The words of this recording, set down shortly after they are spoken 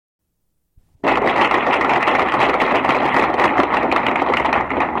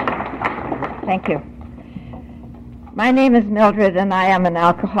Thank you. My name is Mildred, and I am an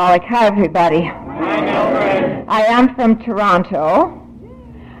alcoholic. Hi, everybody. Hi, Mildred. I am from Toronto.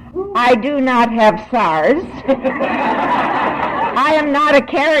 I do not have SARS. I am not a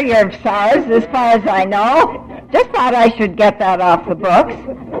carrier of SARS, as far as I know. Just thought I should get that off the books.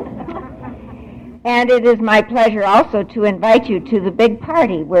 And it is my pleasure also to invite you to the big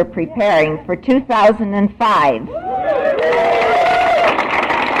party we're preparing for 2005.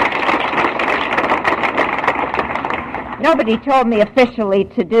 Nobody told me officially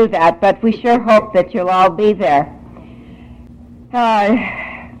to do that, but we sure hope that you'll all be there.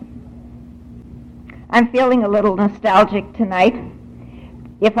 I'm feeling a little nostalgic tonight.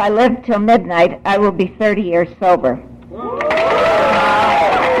 If I live till midnight, I will be 30 years sober.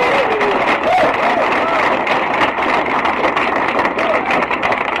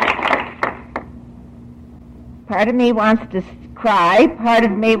 Part of me wants to cry, part of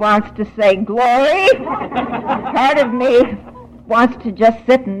me wants to say glory, part of me wants to just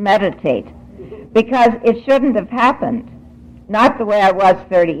sit and meditate, because it shouldn't have happened. Not the way I was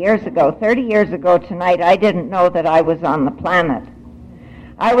 30 years ago. 30 years ago tonight, I didn't know that I was on the planet.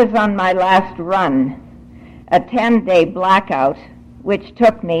 I was on my last run, a 10-day blackout, which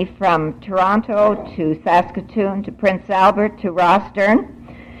took me from Toronto to Saskatoon to Prince Albert to Rosthern,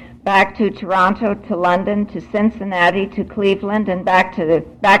 back to Toronto to London to Cincinnati to Cleveland, and back to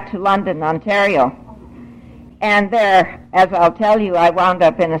London, Ontario. And there, as I'll tell you, I wound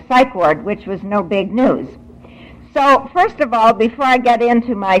up in a psych ward, which was no big news. So, first of all, before I get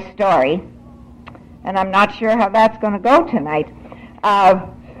into my story, and I'm not sure how that's going to go tonight,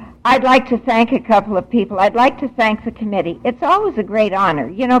 I'd like to thank a couple of people. I'd like to thank the committee. It's always a great honor.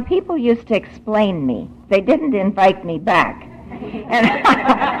 You know, people used to explain me. They didn't invite me back. And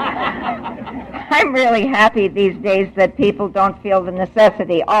I'm really happy these days that people don't feel the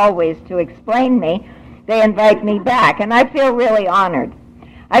necessity always to explain me. They invite me back, and I feel really honored.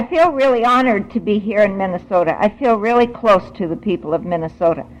 I feel really honored to be here in Minnesota. I feel really close to the people of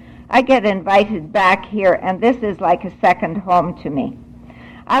Minnesota. I get invited back here, and this is like a second home to me.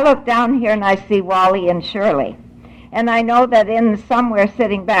 I look down here and I see Wally and Shirley, and I know that in somewhere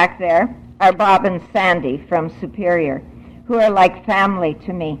sitting back there are Bob and Sandy from Superior, who are like family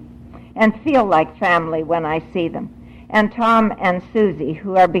to me and feel like family when I see them, and Tom and Susie,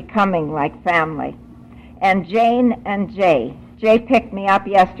 who are becoming like family, and Jane and Jay. Jay picked me up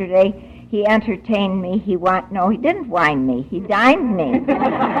yesterday. He entertained me. He didn't wine me. He dined me.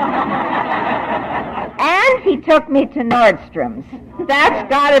 And he took me to Nordstrom's. That's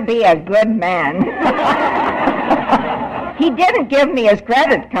got to be a good man. He didn't give me his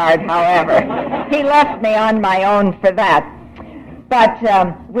credit card, however. He left me on my own for that. But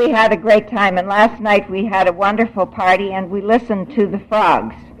we had a great time, and last night we had a wonderful party, and we listened to the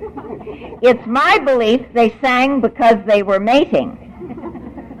frogs. It's my belief they sang because they were mating.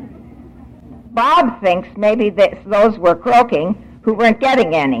 Bob thinks maybe those were croaking who weren't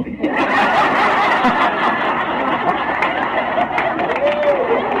getting any.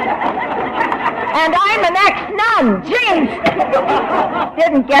 And I'm an ex-nun. Jeez!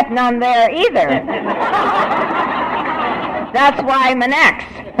 Didn't get none there either. That's why I'm an ex.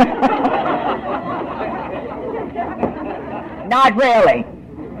 Not really.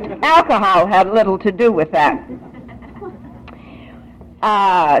 Alcohol had little to do with that.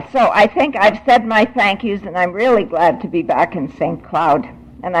 So I think I've said my thank yous, and I'm really glad to be back in St. Cloud.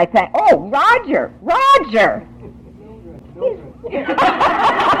 And I thank... Oh, Roger!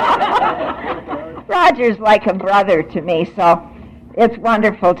 Roger's like a brother to me, so it's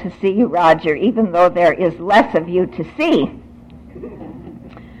wonderful to see you, Roger, even though there is less of you to see.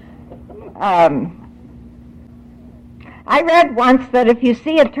 I read once that if you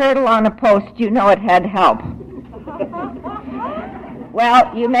see a turtle on a post, you know it had help.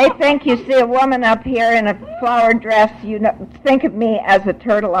 Well, you may think you see a woman up here in a flowered dress, think of me as a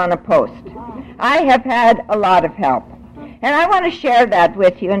turtle on a post. I have had a lot of help. And I want to share that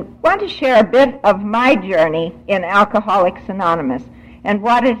with you, and want to share a bit of my journey in Alcoholics Anonymous, and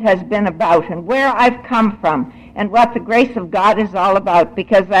what it has been about, and where I've come from, and what the grace of God is all about,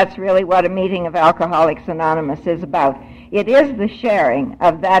 because that's really what a meeting of Alcoholics Anonymous is about. It is the sharing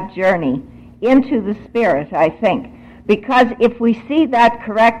of that journey into the Spirit, I think, because if we see that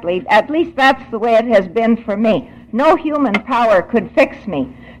correctly, at least that's the way it has been for me. No human power could fix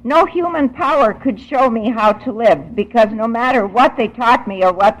me. No human power could show me how to live, because no matter what they taught me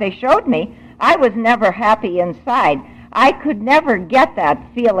or what they showed me, I was never happy inside. I could never get that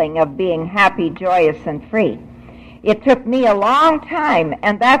feeling of being happy, joyous, and free. It took me a long time,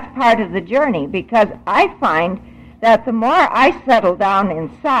 and that's part of the journey, because I find that the more I settle down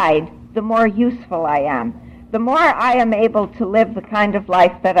inside, the more useful I am, the more I am able to live the kind of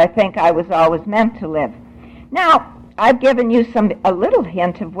life that I think I was always meant to live. Now, I've given you a little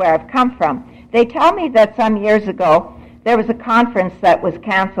hint of where I've come from. They tell me that some years ago there was a conference that was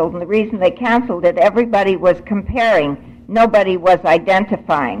canceled, and the reason they canceled it, everybody was comparing, nobody was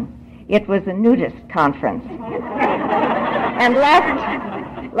identifying. It was a nudist conference. And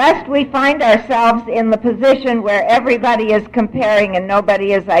lest we find ourselves in the position where everybody is comparing and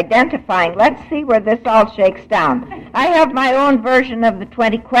nobody is identifying, let's see where this all shakes down. I have my own version of the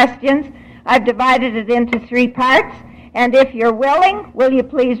 20 questions. I've divided it into 3 parts, and if you're willing, will you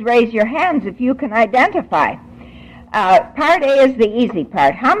please raise your hands if you can identify? Part A is the easy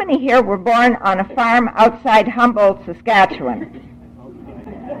part. How many here were born on a farm outside Humboldt, Saskatchewan?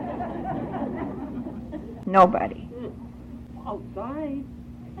 Nobody. Outside?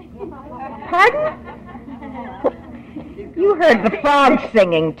 Pardon? You heard the frogs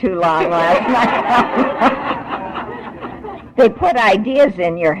singing too long last night. They put ideas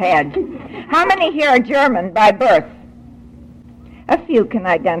in your head. How many here are German by birth? A few can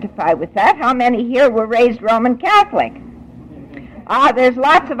identify with that. How many here were raised Roman Catholic? There's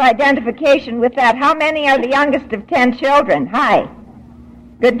lots of identification with that. How many are the youngest of 10 children? Hi.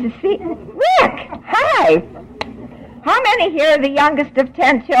 Good to see you. Rick, hi. How many here are the youngest of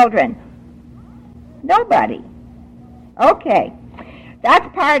 10 children? Nobody. Okay. That's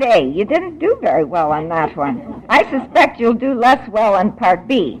part A. You didn't do very well on that one. I suspect you'll do less well on part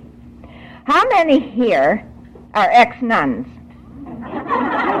B. How many here are ex-nuns?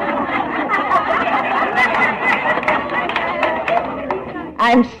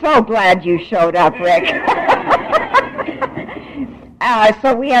 I'm so glad you showed up, Rick.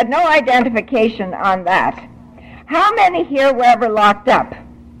 So we had no identification on that. How many here were ever locked up?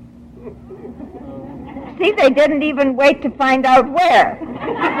 See, they didn't even wait to find out where.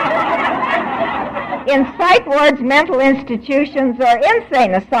 In psych wards, mental institutions, or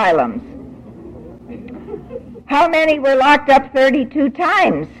insane asylums. How many were locked up 32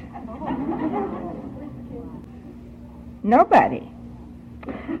 times? Nobody.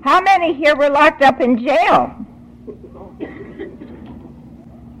 How many here were locked up in jail?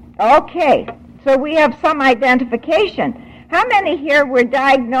 Okay, so we have some identification. How many here were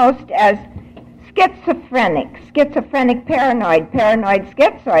diagnosed as schizophrenic paranoid, paranoid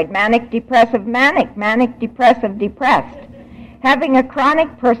schizoid, manic depressive manic, manic depressive depressed, having a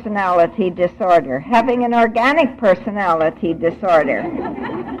chronic personality disorder, having an organic personality disorder?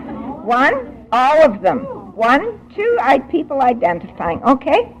 1, all of them. 1, 2, people identifying.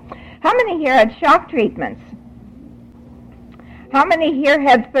 Okay. How many here had shock treatments? How many here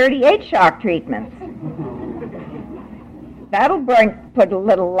had 38 shock treatments? That'll put a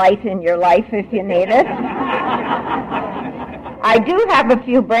little light in your life if you need it. I do have a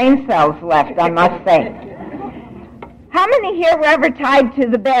few brain cells left, I must say. How many here were ever tied to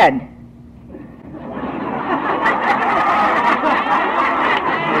the bed?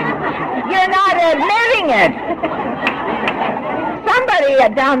 You're not admitting it. Somebody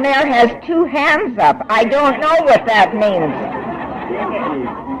down there has 2 hands up. I don't know what that means.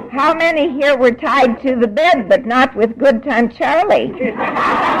 How many here were tied to the bed, but not with Good Time Charlie?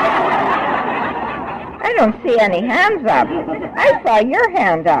 I don't see any hands up. I saw your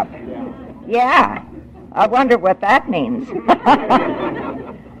hand up. Yeah. I wonder what that means.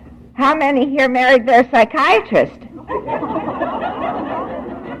 How many here married their psychiatrist?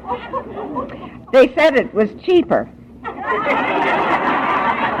 They said it was cheaper.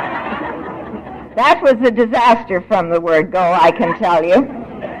 That was a disaster from the word go, I can tell you.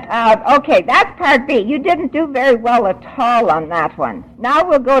 Okay, that's part B. You didn't do very well at all on that one. Now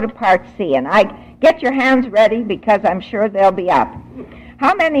we'll go to part C, and get your hands ready because I'm sure they'll be up.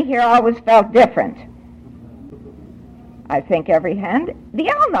 How many here always felt different? I think every hand. The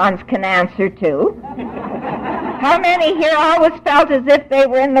Al-Nons can answer too. How many here always felt as if they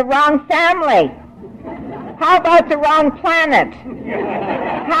were in the wrong family? How about the wrong planet?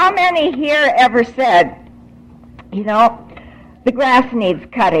 How many here ever said, the grass needs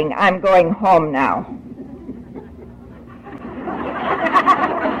cutting, I'm going home now?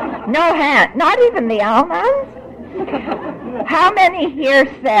 No hand, not even the Al-Nons? How many here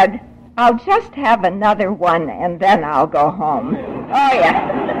said, I'll just have another one and then I'll go home? Oh,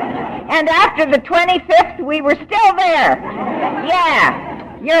 yeah. And after the 25th, we were still there.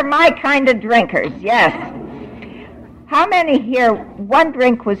 Yeah, you're my kind of drinkers, yes. How many here, one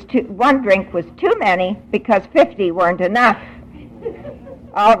drink was too many because 50 weren't enough?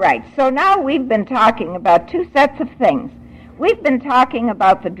 All right, so now we've been talking about 2 sets of things. We've been talking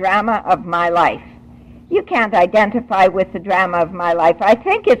about the drama of my life. You can't identify with the drama of my life. I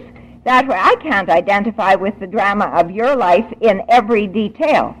think That way I can't identify with the drama of your life in every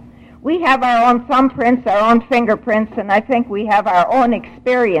detail. We have our own thumbprints, our own fingerprints, and I think we have our own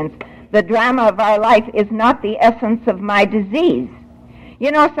experience. The drama of our life is not the essence of my disease.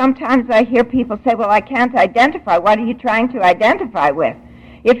 You know, sometimes I hear people say, well, I can't identify. What are you trying to identify with?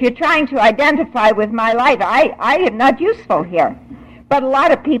 If you're trying to identify with my life, I am not useful here. But a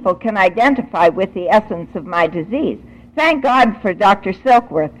lot of people can identify with the essence of my disease. Thank God for Dr.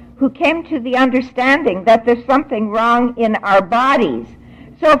 Silkworth, who came to the understanding that there's something wrong in our bodies.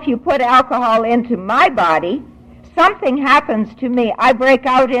 So if you put alcohol into my body, something happens to me. I break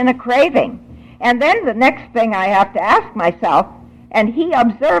out in a craving. And then the next thing I have to ask myself, and he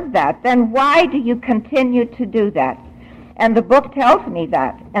observed that, then why do you continue to do that? And the book tells me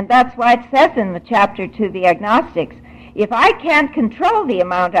that. And that's why it says in the chapter to the agnostics, if I can't control the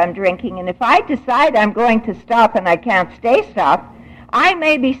amount I'm drinking, and if I decide I'm going to stop and I can't stay stopped, I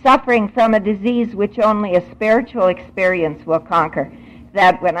may be suffering from a disease which only a spiritual experience will conquer.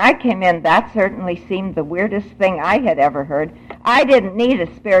 That when I came in, that certainly seemed the weirdest thing I had ever heard. I didn't need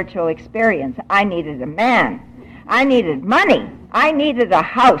a spiritual experience. I needed a man. I needed money. I needed a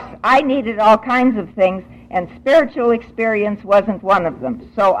house. I needed all kinds of things, and spiritual experience wasn't one of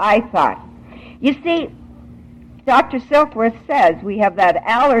them. So I thought. You see, Dr. Silkworth says we have that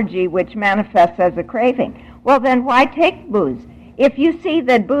allergy which manifests as a craving. Well, then why take booze? If you see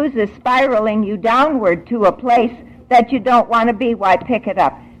that booze is spiraling you downward to a place that you don't want to be, why pick it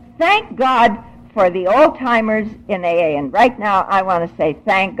up? Thank God for the old-timers in AA. And right now I want to say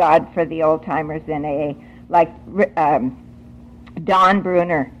thank God for the old-timers in AA, like Don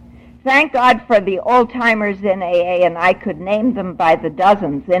Bruner. Thank God for the old-timers in AA, and I could name them by the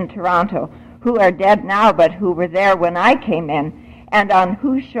dozens in Toronto, who are dead now but who were there when I came in, and on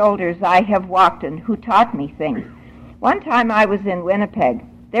whose shoulders I have walked and who taught me things. One time I was in Winnipeg.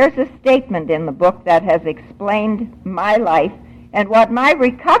 There's a statement in the book that has explained my life and what my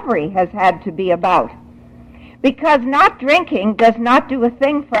recovery has had to be about. Because not drinking does not do a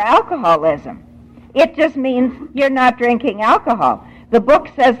thing for alcoholism. It just means you're not drinking alcohol. The book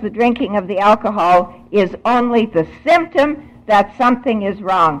says the drinking of the alcohol is only the symptom that something is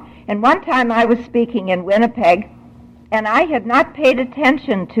wrong. And one time I was speaking in Winnipeg, and I had not paid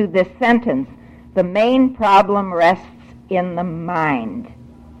attention to this sentence, the main problem rests in the mind.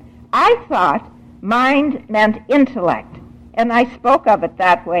 I thought mind meant intellect, and I spoke of it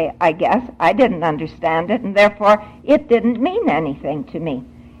that way, I guess. I didn't understand it, and therefore it didn't mean anything to me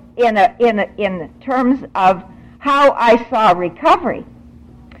in terms of how I saw recovery.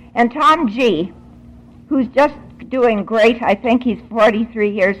 And Tom G., who's just doing great, I think he's 43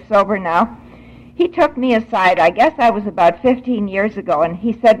 years sober now, he took me aside, I guess I was about 15 years ago, and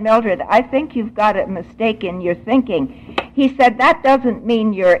he said, Mildred, I think you've got a mistake in your thinking. He said, that doesn't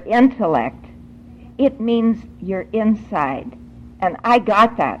mean your intellect. It means your inside. And I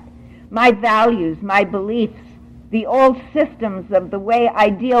got that. My values, my beliefs, the old systems of the way I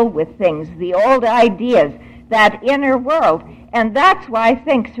deal with things, the old ideas, that inner world. And that's why I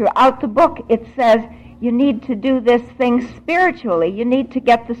think throughout the book it says you need to do this thing spiritually. You need to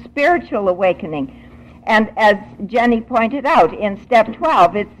get the spiritual awakening. And as Jenny pointed out, in step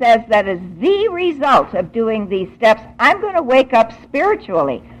 12, it says that as the result of doing these steps, I'm going to wake up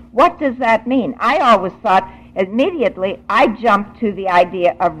spiritually. What does that mean? I always thought immediately I jumped to the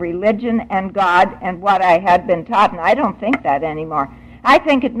idea of religion and God and what I had been taught, and I don't think that anymore. I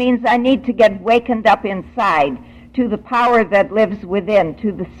think it means I need to get wakened up inside to the power that lives within,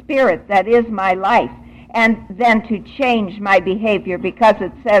 to the spirit that is my life, and then to change my behavior, because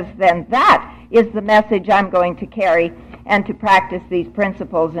it says then that is the message I'm going to carry and to practice these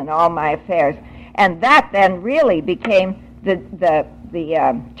principles in all my affairs. And that then really became the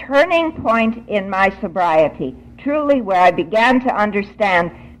turning point in my sobriety, truly where I began to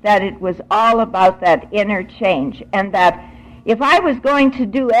understand that it was all about that inner change, and that if I was going to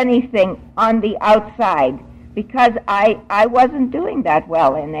do anything on the outside, because I wasn't doing that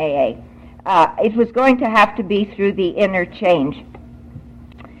well in AA, it was going to have to be through the inner change.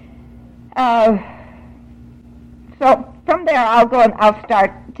 So from there I'll go and I'll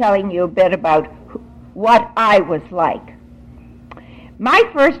start telling you a bit about what I was like. My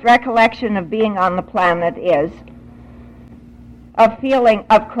first recollection of being on the planet is of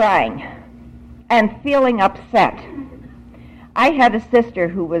crying and feeling upset. I had a sister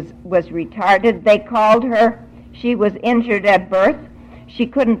who was retarded. They called her. She was injured at birth. She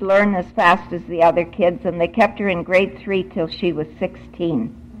couldn't learn as fast as the other kids, and they kept her in grade 3 till she was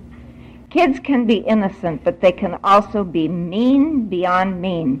 16. Kids can be innocent, but they can also be mean beyond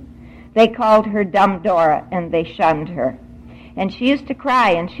mean. They called her Dumb Dora, and they shunned her. And she used to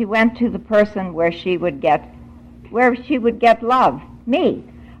cry, and she went to the person where she would get love, me.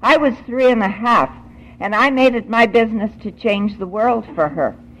 I was 3.5, and I made it my business to change the world for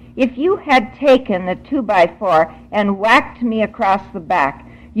her. If you had taken a 2x4 and whacked me across the back,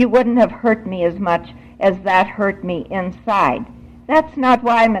 you wouldn't have hurt me as much as that hurt me inside. That's not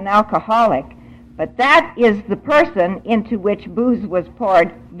why I'm an alcoholic, but that is the person into which booze was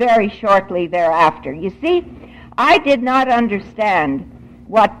poured very shortly thereafter. You see, I did not understand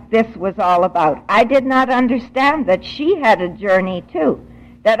what this was all about. I did not understand that she had a journey too,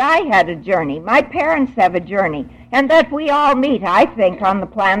 that I had a journey. My parents have a journey, and that we all meet, I think, on the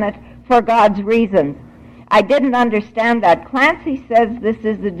planet for God's reasons. I didn't understand that. Clancy says this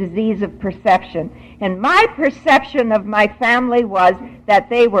is a disease of perception. And my perception of my family was that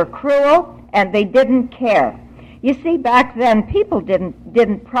they were cruel and they didn't care. You see, back then, people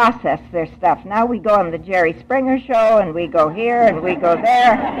didn't process their stuff. Now we go on the Jerry Springer show, and we go here, and we go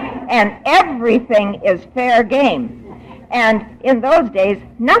there, and everything is fair game. And in those days,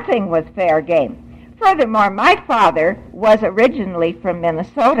 nothing was fair game. Furthermore, my father was originally from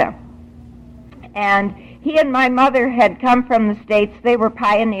Minnesota, and he and my mother had come from the States. They were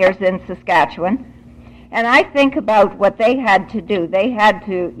pioneers in Saskatchewan. And I think about what they had to do. They had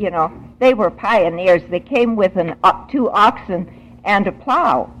to, they were pioneers. They came with 2 oxen and a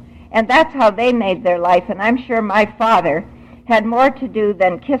plow. And that's how they made their life. And I'm sure my father had more to do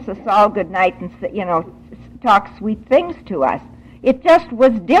than kiss us all goodnight and, talk sweet things to us. It just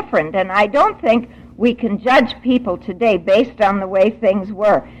was different. And I don't think we can judge people today based on the way things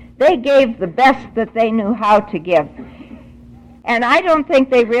were. They gave the best that they knew how to give. And I don't think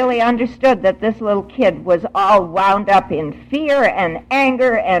they really understood that this little kid was all wound up in fear and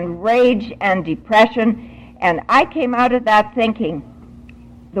anger and rage and depression. And I came out of that thinking,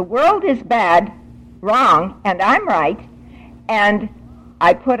 the world is bad, wrong, and I'm right, and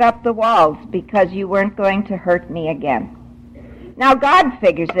I put up the walls because you weren't going to hurt me again. Now God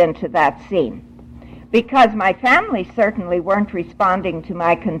figures into that scene, because my family certainly weren't responding to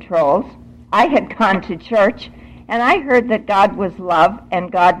my controls. I had gone to church, and I heard that God was love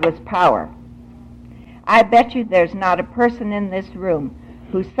and God was power. I bet you there's not a person in this room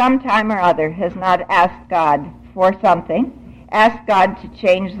who sometime or other has not asked God for something, asked God to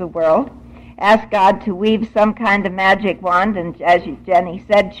change the world, asked God to weave some kind of magic wand, and as Jenny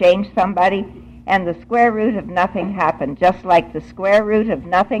said, change somebody, and the square root of nothing happened, just like the square root of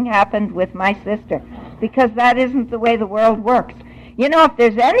nothing happened with my sister, because that isn't the way the world works. If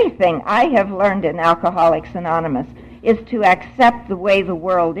there's anything I have learned in Alcoholics Anonymous, is to accept the way the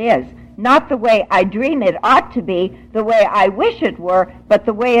world is. Not the way I dream it ought to be, the way I wish it were, but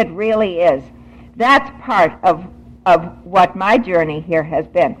the way it really is. That's part of what my journey here has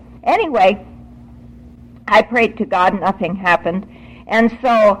been. Anyway, I prayed to God, nothing happened, and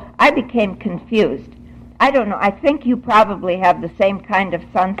so I became confused. I don't know, I think you probably have the same kind of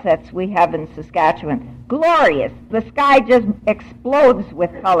sunsets we have in Saskatchewan. Glorious. The sky just explodes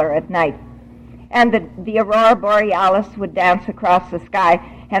with color at night. And the aurora borealis would dance across the sky,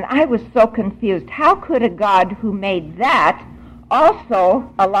 and I was so confused. How could a God who made that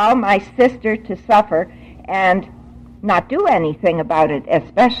also allow my sister to suffer and not do anything about it,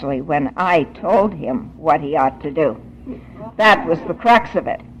 especially when I told him what he ought to do? That was the crux of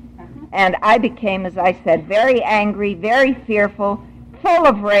it. And I became, as I said, very angry, very fearful, full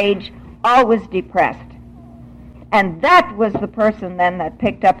of rage, always depressed. And that was the person then that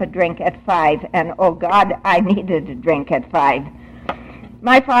picked up a drink at 5, and oh God, I needed a drink at 5.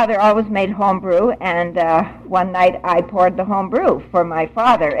 My father always made home brew, and one night I poured the home brew for my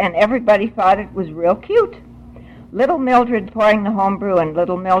father, and everybody thought it was real cute. Little Mildred pouring the home brew, and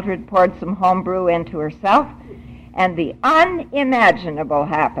little Mildred poured some home brew into herself, and the unimaginable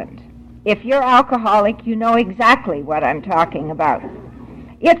happened. If you're alcoholic, you know exactly what I'm talking about.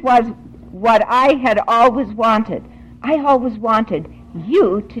 It was what I had always wanted. I always wanted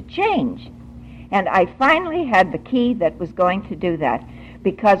you to change. And I finally had the key that was going to do that.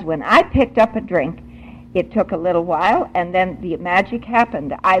 Because when I picked up a drink, it took a little while, and then the magic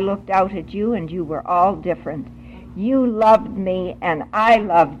happened. I looked out at you, and you were all different. You loved me, and I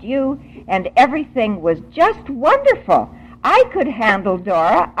loved you, and everything was just wonderful. I could handle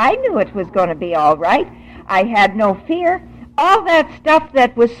Dora. I knew it was going to be all right. I had no fear. All that stuff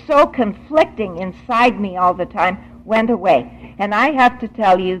that was so conflicting inside me all the time went away. And I have to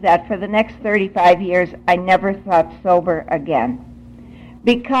tell you that for the next 35 years, I never thought sober again.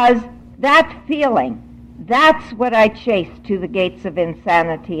 Because that feeling, that's what I chased to the gates of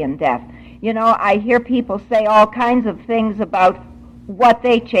insanity and death. I hear people say all kinds of things about what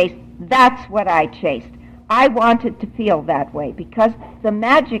they chased. That's what I chased. I wanted to feel that way because the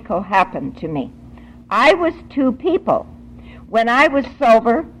magical happened to me. I was two people. When I was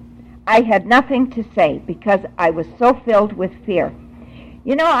sober, I had nothing to say because I was so filled with fear.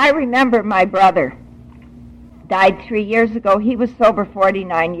 You know, I remember my brother died 3 years ago. He was sober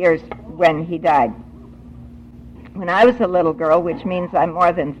 49 years when he died. When I was a little girl, which means I'm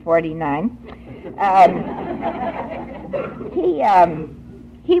more than 49,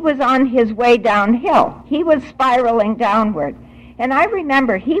 he was on his way downhill. He was spiraling downward. And I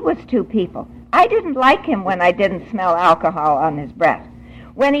remember he was two people. I didn't like him when I didn't smell alcohol on his breath.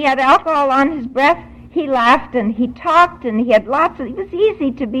 When he had alcohol on his breath, he laughed and he talked and he was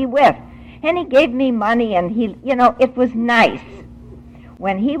easy to be with. And he gave me money and it was nice.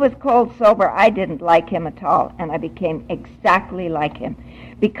 When he was cold sober, I didn't like him at all, and I became exactly like him.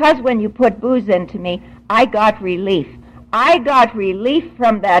 Because when you put booze into me, I got relief. I got relief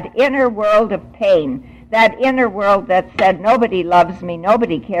from that inner world of pain, that inner world that said, nobody loves me,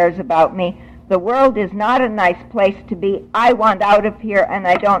 nobody cares about me, the world is not a nice place to be, I want out of here, and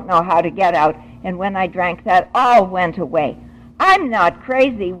I don't know how to get out. And when I drank, that all went away. I'm not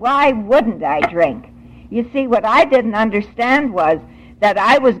crazy. Why wouldn't I drink? You see, what I didn't understand was that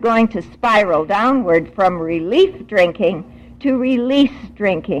I was going to spiral downward from relief drinking to release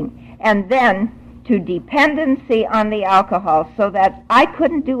drinking, and then to dependency on the alcohol, so that I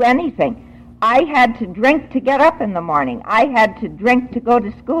couldn't do anything. I had to drink to get up in the morning. I had to drink to go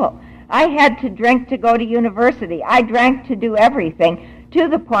to school. I had to drink to go to university. I drank to do everything, to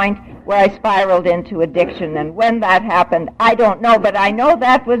the point where I spiraled into addiction. And when that happened, I don't know, but I know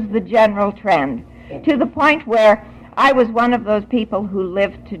that was the general trend, to the point where I was one of those people who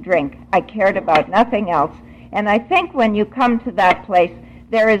lived to drink. I cared about nothing else. And I think when you come to that place,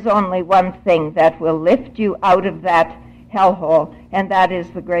 there is only one thing that will lift you out of that hellhole, and that is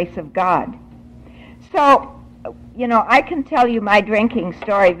the grace of God. So, I can tell you my drinking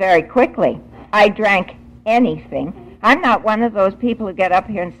story very quickly. I drank anything. I'm not one of those people who get up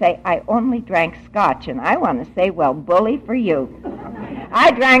here and say, I only drank scotch. And I want to say, well, bully for you.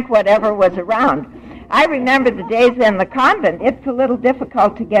 I drank whatever was around. I remember the days in the convent. It's a little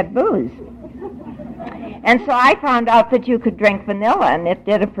difficult to get booze. And so I found out that you could drink vanilla, and it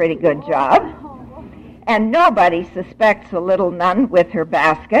did a pretty good job. And nobody suspects a little nun with her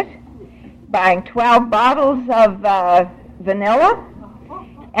basket buying 12 bottles of vanilla.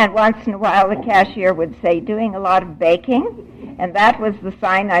 And once in a while the cashier would say, doing a lot of baking. And that was the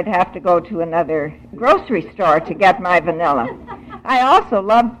sign I'd have to go to another grocery store to get my vanilla. I also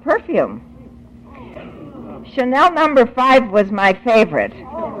loved perfume. Chanel No. 5 was my favorite.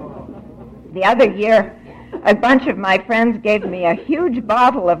 The other year, a bunch of my friends gave me a huge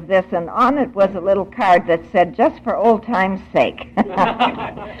bottle of this, and on it was a little card that said, just for old time's sake.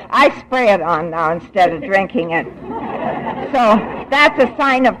 I spray it on now instead of drinking it. So that's a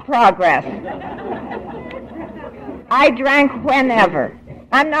sign of progress. I drank whenever.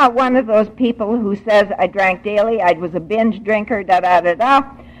 I'm not one of those people who says I drank daily, I was a binge drinker, da-da-da-da.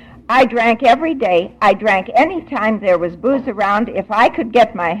 I drank every day. I drank any time there was booze around. If I could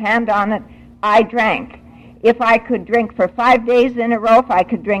get my hand on it, I drank. If I could drink for 5 days in a row, if I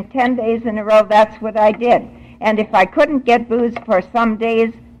could drink 10 days in a row, that's what I did. And if I couldn't get booze for some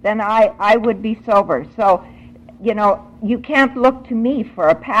days, then I would be sober. So, you can't look to me for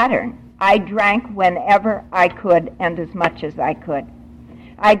a pattern. I drank whenever I could and as much as I could.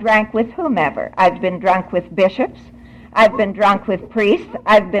 I drank with whomever. I've been drunk with bishops. I've been drunk with priests.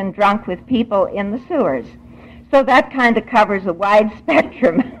 I've been drunk with people in the sewers. So that kind of covers a wide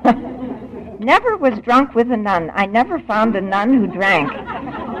spectrum. Never was drunk with a nun. I never found a nun who drank.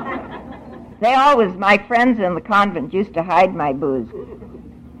 My friends in the convent used to hide my booze,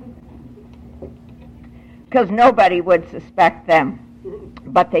 because nobody would suspect them,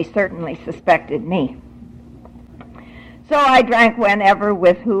 but they certainly suspected me. So I drank whenever,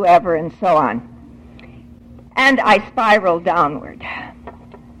 with whoever, and so on. And I spiraled downward.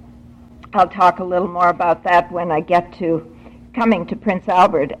 I'll talk a little more about that when I get to coming to Prince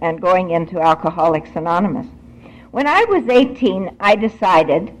Albert and going into Alcoholics Anonymous. When I was 18, I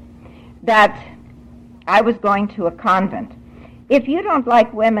decided that I was going to a convent. If you don't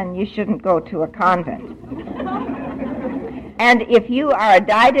like women, you shouldn't go to a convent. And if you are a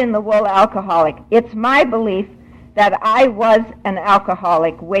dyed-in-the-wool alcoholic, it's my belief that I was an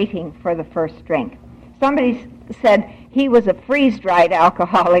alcoholic waiting for the first drink. Somebody said he was a freeze-dried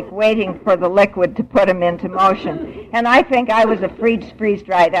alcoholic waiting for the liquid to put him into motion. And I think I was a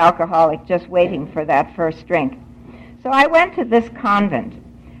freeze-dried alcoholic just waiting for that first drink. So I went to this convent.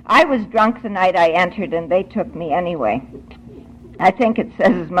 I was drunk the night I entered, and they took me anyway. I think it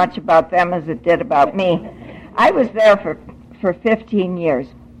says as much about them as it did about me. I was there for 15 years.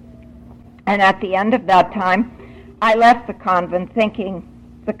 And at the end of that time, I left the convent thinking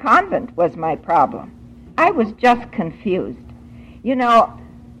the convent was my problem. I was just confused. You know,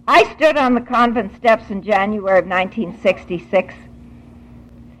 I stood on the convent steps in January of 1966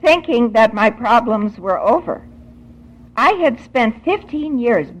 thinking that my problems were over. I had spent 15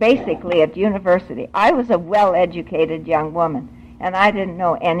 years basically at university. I was a well-educated young woman, and I didn't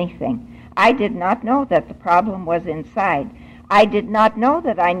know anything. I did not know that the problem was inside. I did not know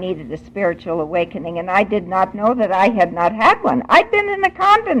that I needed a spiritual awakening, and I did not know that I had not had one. I'd been in the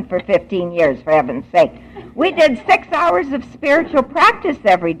convent for 15 years, for heaven's sake. We did 6 hours of spiritual practice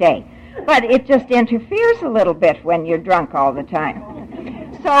every day, but it just interferes a little bit when you're drunk all the time.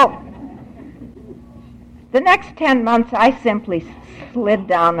 So the next 10 months, I simply slid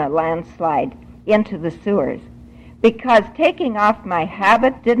down a landslide into the sewers because taking off my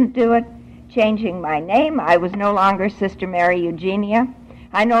habit didn't do it. Changing my name, I was no longer Sister Mary Eugenia.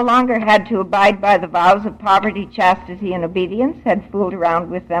 I no longer had to abide by the vows of poverty, chastity, and obedience. Had fooled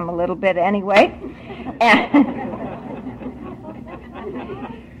around with them a little bit anyway. And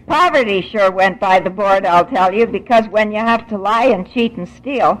poverty sure went by the board, I'll tell you, because when you have to lie and cheat and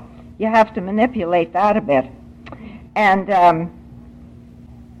steal, you have to manipulate that a bit. And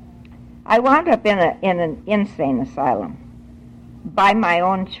I wound up in an insane asylum by my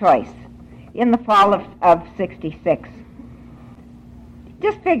own choice in the fall of 66.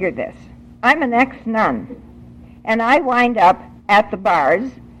 Just figure this. I'm an ex-nun, and I wind up at the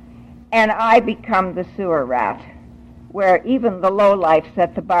bars, and I become the sewer rat, where even the lowlifes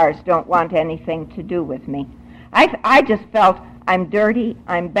at the bars don't want anything to do with me. I just felt I'm dirty,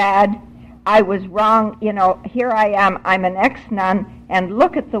 I'm bad, I was wrong, you know, here I am, I'm an ex-nun, and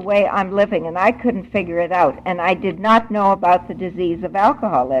look at the way I'm living, and I couldn't figure it out, and I did not know about the disease of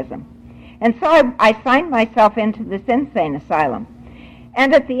alcoholism. And so I signed myself into this insane asylum.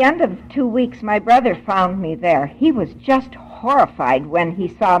 And at the end of 2 weeks, my brother found me there. He was just horrified when he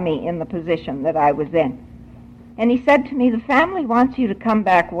saw me in the position that I was in. And he said to me, the family wants you to come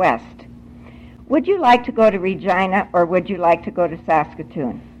back west. Would you like to go to Regina, or would you like to go to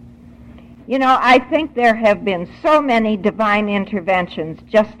Saskatoon? You know, I think there have been so many divine interventions,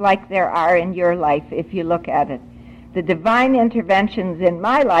 just like there are in your life, if you look at it. The divine interventions in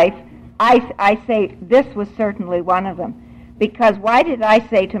my life, I say this was certainly one of them. Because why did I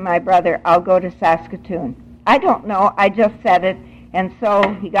say to my brother, I'll go to Saskatoon? I don't know. I just said it. And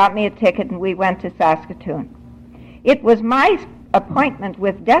so he got me a ticket and we went to Saskatoon. It was my appointment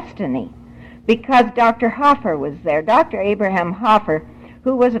with destiny because Dr. Hoffer was there, Dr. Abraham Hoffer,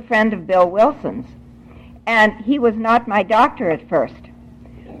 who was a friend of Bill Wilson's. And he was not my doctor at first.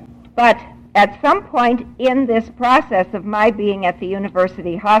 But at some point in this process of my being at the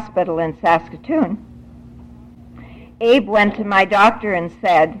University Hospital in Saskatoon, Abe went to my doctor and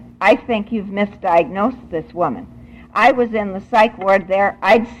said, I think you've misdiagnosed this woman. I was in the psych ward there.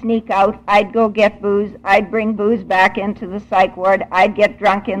 I'd sneak out. I'd go get booze. I'd bring booze back into the psych ward. I'd get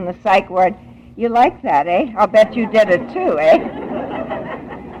drunk in the psych ward. You like that, eh? I'll bet you did it too, eh?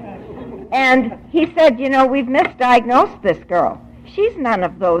 And he said, you know, we've misdiagnosed this girl. She's none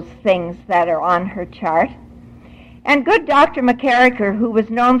of those things that are on her chart. And good Dr. McCarricker, who was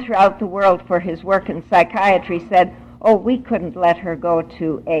known throughout the world for his work in psychiatry, said, oh, we couldn't let her go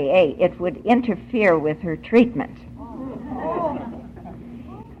to AA. It would interfere with her treatment.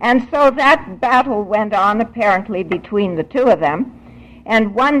 And so that battle went on apparently between the two of them.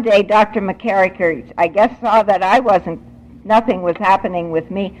 And one day Dr. McCarricker, I guess, saw that nothing was happening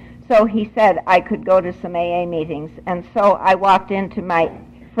with me, so he said I could go to some AA meetings. And so I walked into my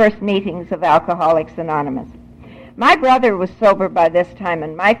first meetings of Alcoholics Anonymous. My brother was sober by this time,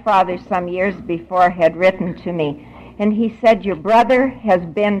 and my father some years before had written to me, and he said, your brother has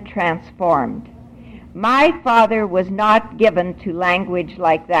been transformed. My father was not given to language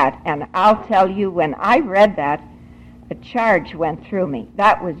like that, and I'll tell you, when I read that, a charge went through me.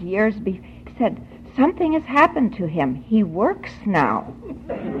 That was years before. He said, something has happened to him. He works now.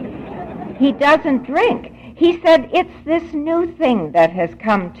 He doesn't drink. He said, it's this new thing that has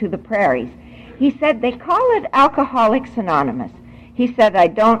come to the prairies. He said, they call it Alcoholics Anonymous. He said, I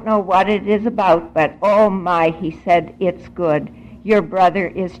don't know what it is about, but oh my, he said, it's good. Your brother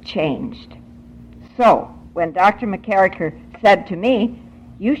is changed. So, when Dr. McCarricker said to me,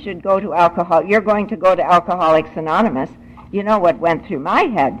 you're going to go to Alcoholics Anonymous, you know what went through my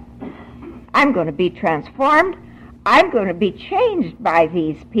head? I'm going to be transformed. I'm going to be changed by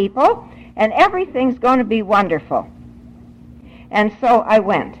these people, and everything's going to be wonderful. And so I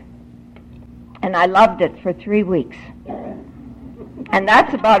went, and I loved it for 3 weeks. And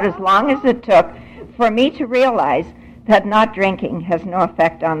that's about as long as it took for me to realize that not drinking has no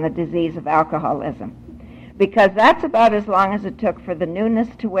effect on the disease of alcoholism. Because that's about as long as it took for the newness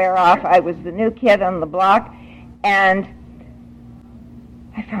to wear off. I was the new kid on the block, and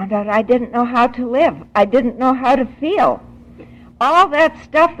I found out I didn't know how to live. I didn't know how to feel. All that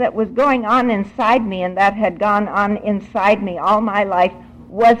stuff that was going on inside me and that had gone on inside me all my life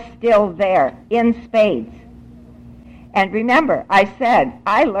was still there, in spades. And remember, I said,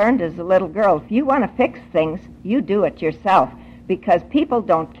 I learned as a little girl, if you want to fix things, you do it yourself. Because people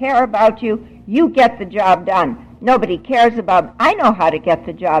don't care about you, you get the job done. Nobody cares about, I know how to get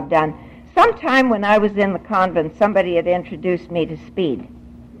the job done. Sometime when I was in the convent, somebody had introduced me to speed.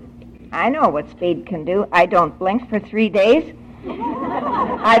 I know what speed can do. I don't blink for 3 days.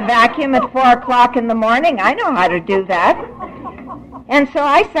 I vacuum at 4 o'clock in the morning. I know how to do that. And so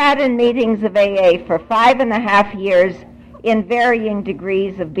I sat in meetings of AA for 5.5 years in varying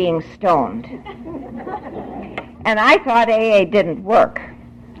degrees of being stoned. And I thought AA didn't work.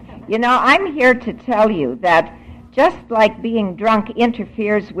 You know, I'm here to tell you that just like being drunk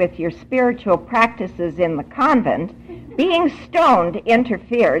interferes with your spiritual practices in the convent, being stoned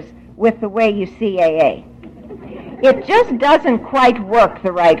interferes with the way you see AA. It just doesn't quite work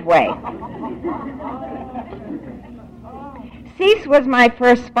the right way. Cease was my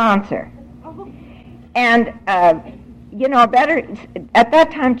first sponsor. And, at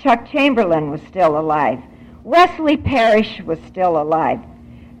that time Chuck Chamberlain was still alive. Wesley Parrish was still alive.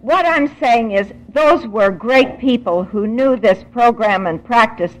 What I'm saying is those were great people who knew this program and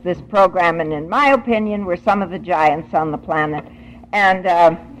practiced this program, and in my opinion were some of the giants on the planet. And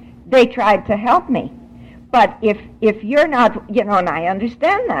they tried to help me. But if you're not, and I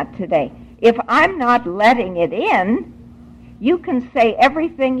understand that today, if I'm not letting it in, you can say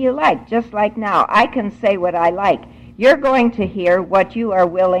everything you like, just like now. I can say what I like. You're going to hear what you are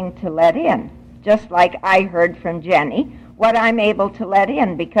willing to let in, just like I heard from Jenny, what I'm able to let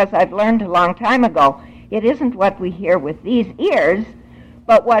in, because I've learned a long time ago, it isn't what we hear with these ears,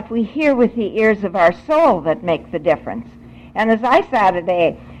 but what we hear with the ears of our soul that make the difference. And as I sat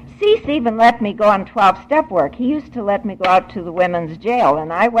today, Cease even let me go on 12-step work. He used to let me go out to the women's jail,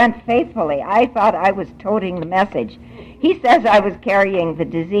 and I went faithfully. I thought I was toting the message. He says I was carrying the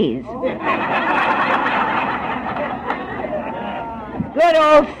disease. Good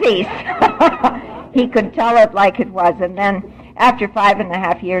old Cease. He could tell it like it was. And then after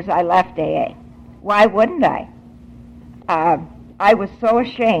 5.5 years, I left AA. Why wouldn't I? I was so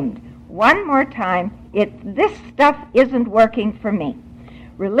ashamed. One more time, this stuff isn't working for me.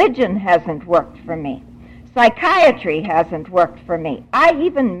 Religion hasn't worked for me. Psychiatry hasn't worked for me. I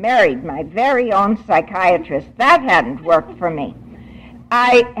even married my very own psychiatrist. That hadn't worked for me.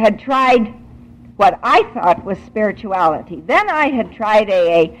 I had tried what I thought was spirituality. Then I had tried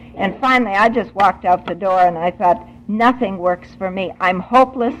AA, and finally I just walked out the door and I thought, nothing works for me. I'm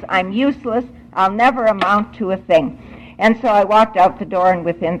hopeless. I'm useless. I'll never amount to a thing. And so I walked out the door, and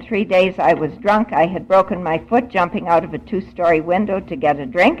within 3 days I was drunk. I had broken my foot jumping out of a 2-story window to get a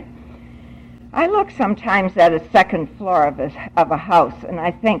drink. I look sometimes at a second floor of a house, and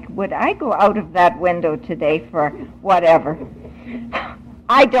I think, would I go out of that window today for whatever?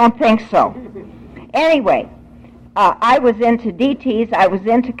 I don't think so. Anyway, I was into DTs, I was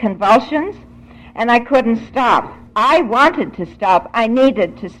into convulsions, and I couldn't stop. I wanted to stop, I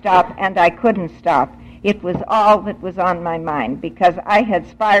needed to stop, and I couldn't stop. It was all that was on my mind, because I had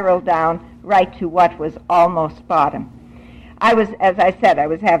spiraled down right to what was almost bottom. I was, as I said, I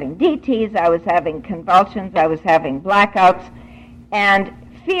was having DTs, I was having convulsions, I was having blackouts, and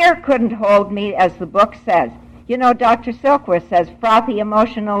fear couldn't hold me, as the book says. You know, Dr. Silkworth says frothy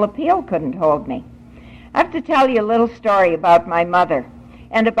emotional appeal couldn't hold me. I have to tell you a little story about my mother,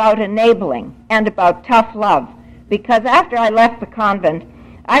 and about enabling, and about tough love, because after I left the convent,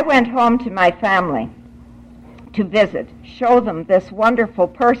 I went home to my family to visit, show them this wonderful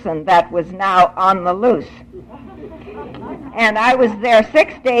person that was now on the loose. And I was there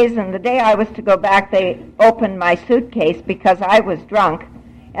 6 days, and the day I was to go back, they opened my suitcase because I was drunk,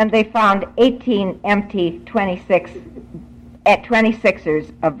 and they found 18 empty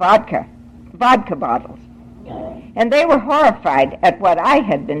 26ers of vodka bottles. And they were horrified at what I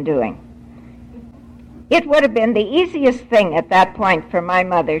had been doing. It would have been the easiest thing at that point for my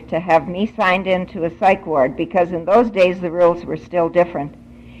mother to have me signed into a psych ward, because in those days the rules were still different,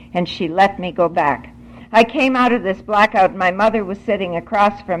 and she let me go back. I came out of this blackout, my mother was sitting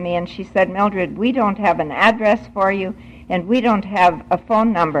across from me, and she said, Mildred, we don't have an address for you, and we don't have a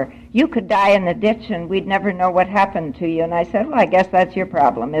phone number. You could die in a ditch, and we'd never know what happened to you. And I said, well, I guess that's your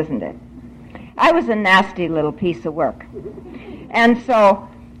problem, isn't it? I was a nasty little piece of work. And so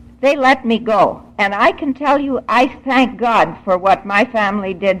they let me go. And I can tell you, I thank God for what my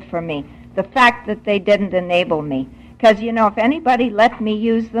family did for me, the fact that they didn't enable me. Because, if anybody let me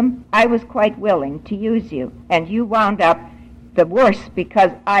use them, I was quite willing to use you. And you wound up the worse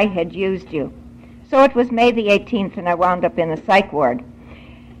because I had used you. So it was May the 18th, and I wound up in a psych ward.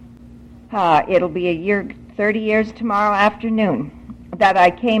 It'll be 30 years tomorrow afternoon that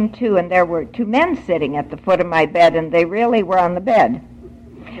I came to, and there were 2 men sitting at the foot of my bed, and they really were on the bed.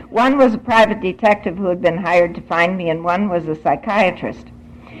 One was a private detective who had been hired to find me, and one was a psychiatrist.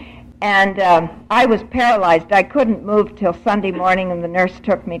 And I was paralyzed. I couldn't move till Sunday morning, and the nurse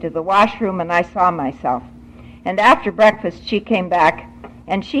took me to the washroom, and I saw myself. And after breakfast, she came back,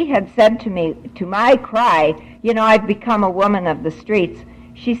 and she had said to me, to my cry, I've become a woman of the streets.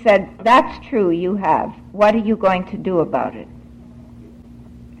 She said, that's true, you have. What are you going to do about it?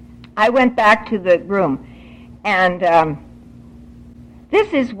 I went back to the room, and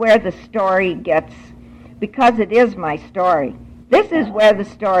this is where the story gets, because it is my story, this is where the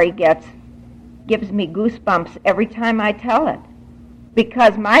story gives me goosebumps every time I tell it.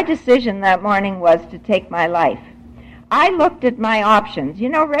 Because my decision that morning was to take my life. I looked at my options.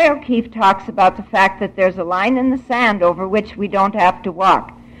 Ray O'Keefe talks about the fact that there's a line in the sand over which we don't have to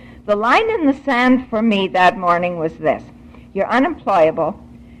walk. The line in the sand for me that morning was this. You're unemployable.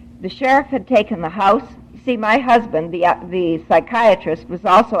 The sheriff had taken the house. See, my husband, the psychiatrist, was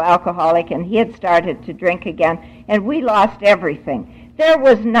also alcoholic, and he had started to drink again, and we lost everything. There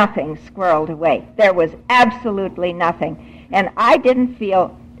was nothing squirreled away. There was absolutely nothing. And I didn't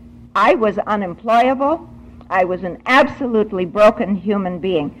feel I was unemployable. I was an absolutely broken human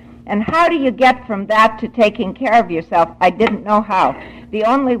being. And how do you get from that to taking care of yourself? I didn't know how. The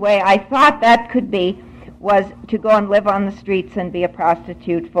only way I thought that could be was to go and live on the streets and be a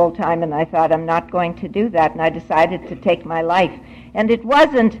prostitute full-time, and I thought, I'm not going to do that, and I decided to take my life. And it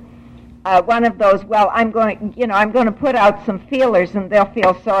wasn't one of those, I'm going to put out some feelers and they'll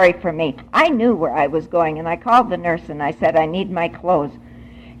feel sorry for me. I knew where I was going, and I called the nurse and I said, I need my clothes.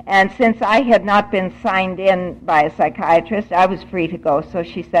 And since I had not been signed in by a psychiatrist, I was free to go, so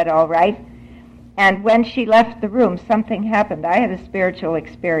she said, all right. And when she left the room, something happened. I had a spiritual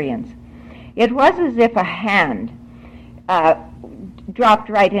experience. It was as if a hand dropped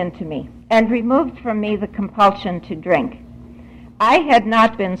right into me and removed from me the compulsion to drink. I had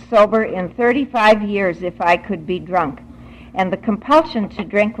not been sober in 35 years if I could be drunk, and the compulsion to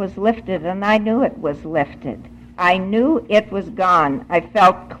drink was lifted, and I knew it was lifted. I knew it was gone. I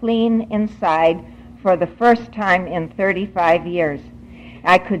felt clean inside for the first time in 35 years.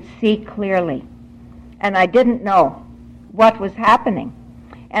 I could see clearly, and I didn't know what was happening.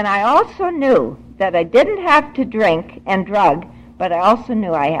 And I also knew that I didn't have to drink and drug, but I also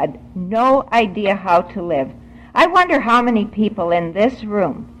knew I had no idea how to live. I wonder how many people in this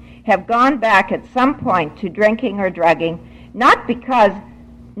room have gone back at some point to drinking or drugging, not because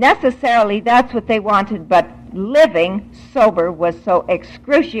necessarily that's what they wanted, but living sober was so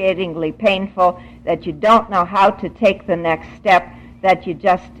excruciatingly painful that you don't know how to take the next step, that you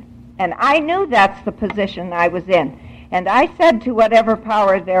just... And I knew that's the position I was in. And I said to whatever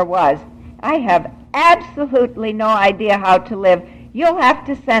power there was, I have absolutely no idea how to live. You'll have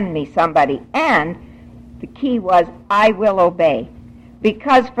to send me somebody. And the key was, I will obey.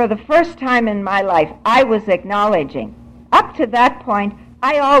 Because for the first time in my life, I was acknowledging. Up to that point,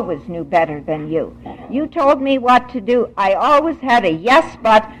 I always knew better than you. You told me what to do. I always had a yes,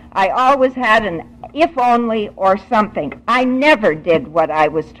 but I always had an if only or something. I never did what I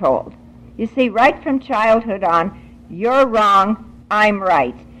was told. You see, right from childhood on, you're wrong, I'm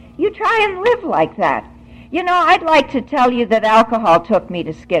right. You try and live like that. I'd like to tell you that alcohol took me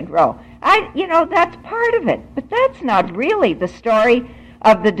to Skid Row. That's part of it, but that's not really the story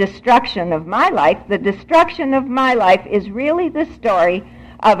of the destruction of my life. The destruction of my life is really the story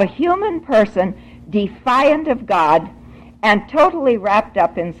of a human person defiant of God and totally wrapped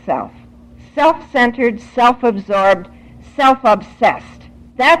up in self. Self-centered, self-absorbed, self-obsessed.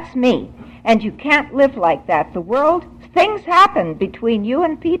 That's me. And you can't live like that. The world, things happen between you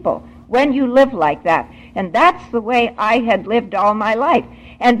and people when you live like that. And that's the way I had lived all my life.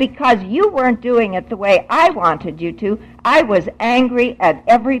 And because you weren't doing it the way I wanted you to, I was angry at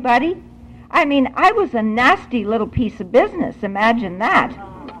everybody. I was a nasty little piece of business. Imagine that.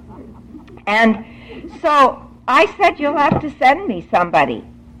 And so I said, you'll have to send me somebody,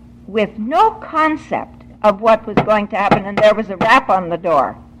 with no concept of what was going to happen. And there was a rap on the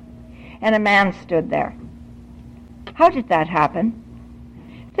door. And a man stood there. How did that happen?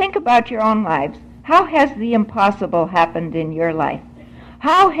 Think about your own lives. How has the impossible happened in your life?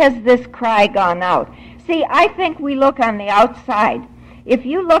 How has this cry gone out? See, I think we look on the outside If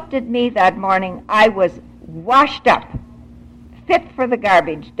you looked at me that morning, I was washed up, fit for the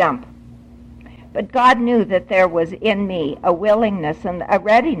garbage dump. But God knew that there was in me a willingness and a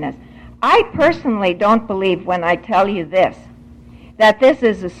readiness. I personally don't believe when I tell you this, that this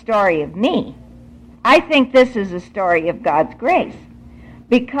is a story of me. I think this is a story of God's grace,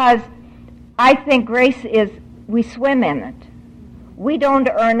 because I think grace is, we swim in it. We don't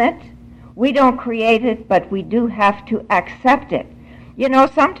earn it, we don't create it, but we do have to accept it. You know,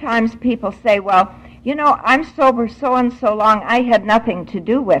 sometimes people say, well, you know, I'm sober so and so long, I had nothing to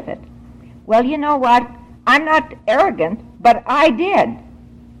do with it. Well, you know what? I'm not arrogant, but I did.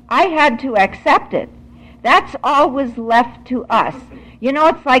 I had to accept it. That's always left to us. You know,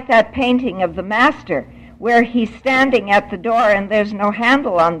 it's like that painting of the master where he's standing at the door and there's no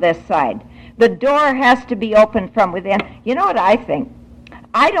handle on this side. The door has to be opened from within. You know what I think?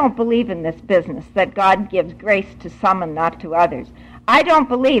 I don't believe in this business that God gives grace to some and not to others. I don't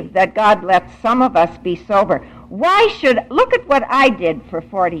believe that God lets some of us be sober. Why should, look at what I did for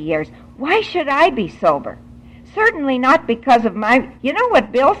 40 years. Why should I be sober? Certainly not because of my, you know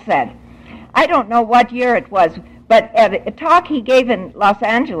what Bill said? I don't know what year it was, but at a talk he gave in Los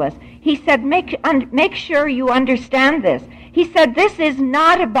Angeles, he said, make sure you understand this. He said, this is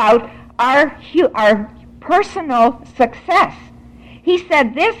not about our personal success. He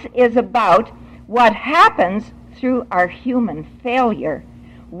said, this is about what happens through our human failure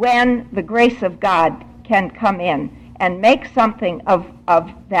when the grace of God can come in and make something of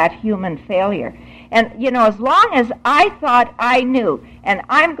that human failure. And, you know, as long as I thought I knew, and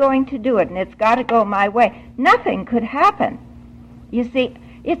I'm going to do it, and it's got to go my way, nothing could happen. You see,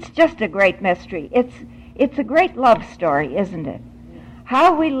 it's just a great mystery. It's a great love story, isn't it?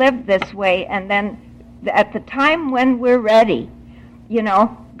 How we live this way, and then at the time when we're ready, you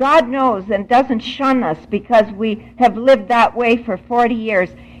know, God knows and doesn't shun us because we have lived that way for 40 years.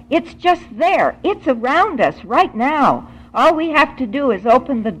 It's just there. It's around us right now. All we have to do is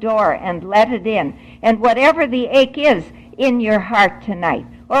open the door and let it in. And whatever the ache is in your heart tonight,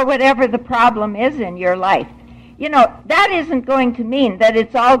 or whatever the problem is in your life, you know, that isn't going to mean that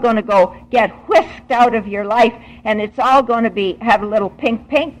it's all going to go get whisked out of your life and it's all going to have a little pink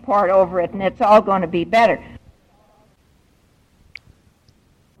paint poured over it and it's all going to be better.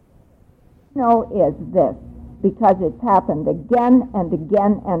 No, is this, because it's happened again and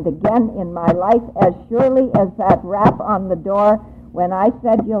again and again in my life, as surely as that rap on the door when I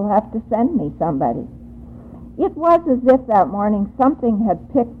said, you'll have to send me somebody. It was as if that morning something had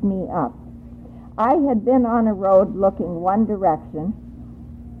picked me up. I had been on a road looking one direction.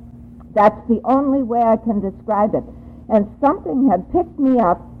 That's the only way I can describe it. And something had picked me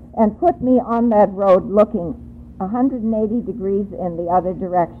up and put me on that road looking 180 degrees in the other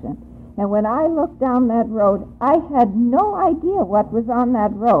direction. And when I looked down that road, I had no idea what was on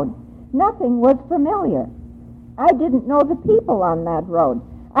that road. Nothing was familiar. I didn't know the people on that road.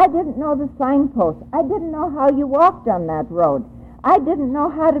 I didn't know the signposts. I didn't know how you walked on that road. I didn't know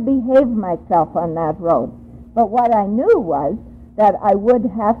how to behave myself on that road. But what I knew was that I would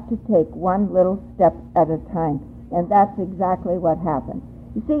have to take one little step at a time. And that's exactly what happened.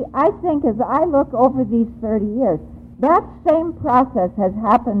 You see, I think as I look over these 30 years, that same process has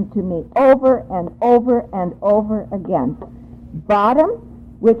happened to me over and over and over again. Bottom,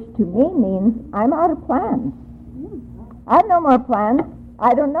 which to me means I'm out of plans. I have no more plans.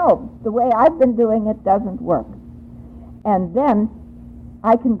 I don't know. The way I've been doing it doesn't work. And then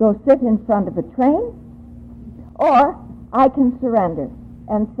I can go sit in front of a train, or I can surrender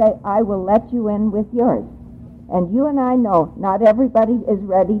and say, I will let you in with yours. And you and I know not everybody is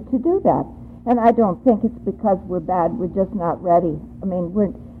ready to do that. And I don't think it's because we're bad, we're just not ready. I mean,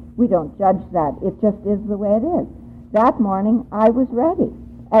 we don't judge that. It just is the way it is. That morning, I was ready.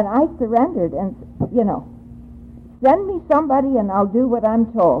 And I surrendered and, you know, send me somebody and I'll do what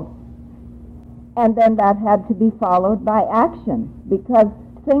I'm told. And then that had to be followed by action, because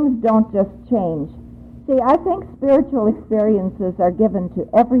things don't just change. See, I think spiritual experiences are given to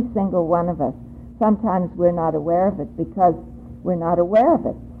every single one of us. Sometimes we're not aware of it because we're not aware of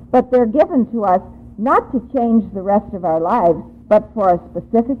it. But they're given to us not to change the rest of our lives, but for a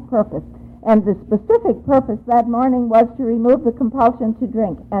specific purpose. And the specific purpose that morning was to remove the compulsion to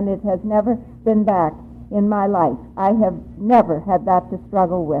drink, and it has never been back in my life. I have never had that to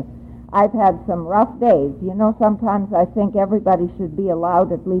struggle with. I've had some rough days. You know, sometimes I think everybody should be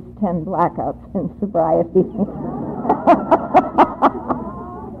allowed at least 10 blackouts in sobriety.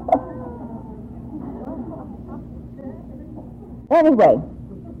 Anyway,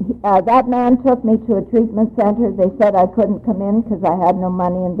 that man took me to a treatment center. They said I couldn't come in because I had no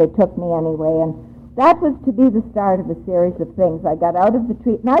money, and they took me anyway. And That was to be the start of a series of things. I got out of the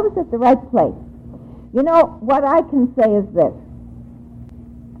treatment. I was at the right place. You know, what I can say is this.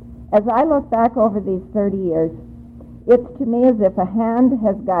 As I look back over these 30 years, it's to me as if a hand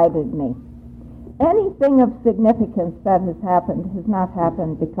has guided me. Anything of significance that has happened has not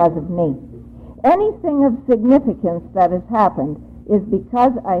happened because of me. Anything of significance that has happened is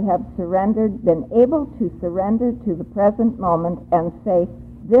because I have surrendered, been able to surrender to the present moment and say,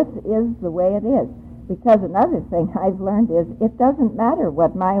 this is the way it is. Because another thing I've learned is it doesn't matter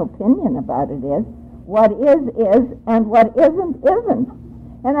what my opinion about it is. What is, and what isn't.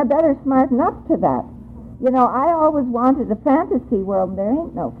 And I better smarten up to that. You know, I always wanted a fantasy world. There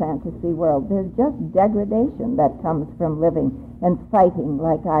ain't no fantasy world. There's just degradation that comes from living and fighting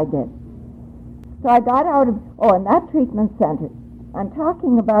like I did. So I got out of, in that treatment center, I'm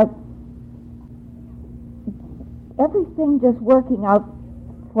talking about everything just working out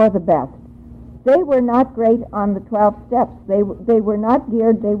for the best. They were not great on the 12 steps. They were not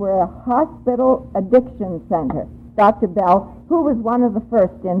geared. They were a hospital addiction center. Dr. Bell, who was one of the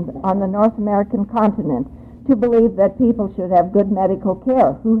first on the North American continent to believe that people should have good medical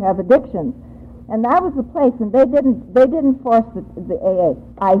care who have addictions. And that was the place, and they didn't force the AA.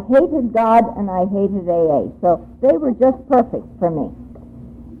 I hated God and I hated AA, so they were just perfect for me.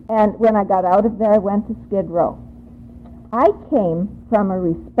 And when I got out of there, I went to Skid Row. I came from a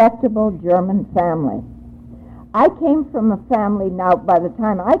respectable German family. I came from a family, now by the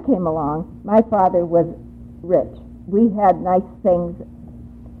time I came along, my father was rich. We had nice things.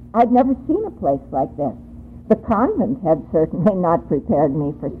 I'd never seen a place like this. The convent had certainly not prepared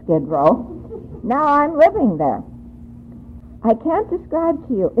me for Skid Row. Now I'm living there. I can't describe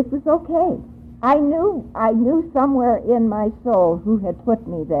to you. It was okay. I knew somewhere in my soul who had put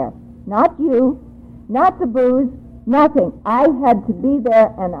me there. Not you, not the booze, nothing. I had to be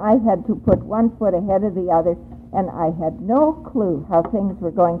there, and I had to put one foot ahead of the other, and I had no clue how things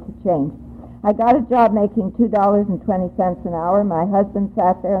were going to change. I got a job making $2.20 an hour. My husband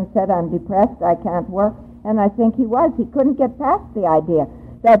sat there and said, I'm depressed, I can't work. And I think he was. He couldn't get past the idea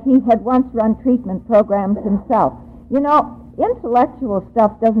that he had once run treatment programs himself. You know, intellectual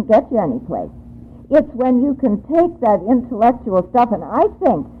stuff doesn't get you anyplace. It's when you can take that intellectual stuff, and I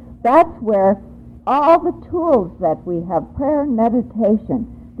think that's where all the tools that we have, prayer and meditation,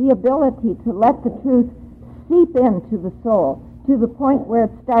 the ability to let the truth seep into the soul to the point where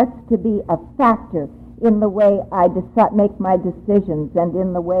it starts to be a factor in the way I make my decisions and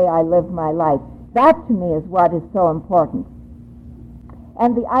in the way I live my life. That, to me, is what is so important.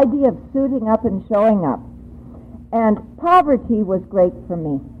 And the idea of suiting up and showing up. And poverty was great for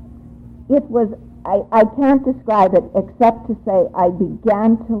me. It was, I can't describe it except to say I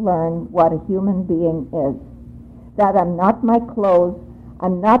began to learn what a human being is. That I'm not my clothes,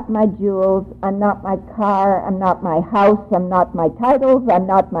 I'm not my jewels, I'm not my car, I'm not my house, I'm not my titles, I'm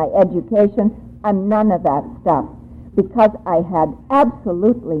not my education, I'm none of that stuff. Because I had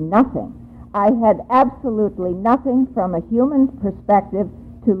absolutely nothing. I had absolutely nothing from a human perspective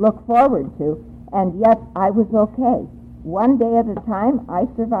to look forward to, and yet I was okay. One day at a time, I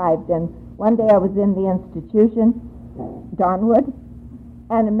survived, and one day I was in the institution, Donwood,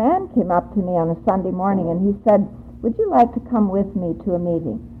 and a man came up to me on a Sunday morning, and he said, would you like to come with me to a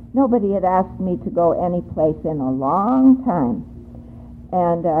meeting? Nobody had asked me to go any place in a long time.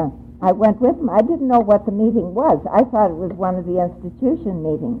 And I went with him. I didn't know what the meeting was. I thought it was one of the institution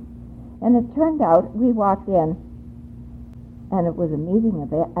meetings. And it turned out, we walked in, and it was a meeting of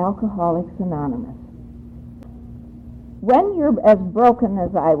Alcoholics Anonymous. When you're as broken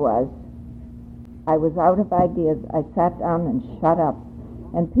as I was out of ideas. I sat down and shut up.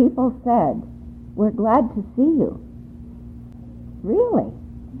 And people said, we're glad to see you. Really?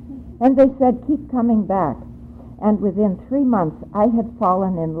 And they said, keep coming back. And within 3 months, I had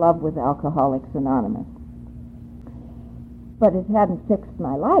fallen in love with Alcoholics Anonymous. But it hadn't fixed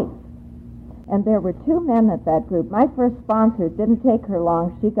my life. And there were 2 men at that group. My first sponsor, didn't take her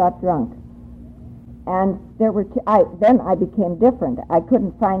long. She got drunk. And there were then I became different. I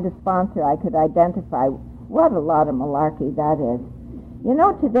couldn't find a sponsor I could identify. What a lot of malarkey that is. You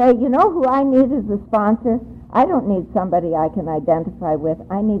know, today, you know who I need as a sponsor? I don't need somebody I can identify with.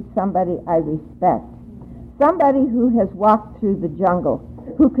 I need somebody I respect. Somebody who has walked through the jungle,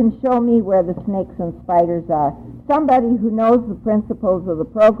 who can show me where the snakes and spiders are. Somebody who knows the principles of the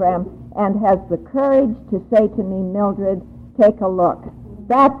program and has the courage to say to me, Mildred, take a look.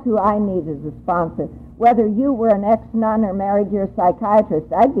 That's who I need as a sponsor. Whether you were an ex-nun or married your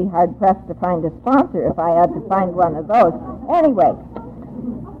psychiatrist, I'd be hard-pressed to find a sponsor if I had to find one of those. Anyway,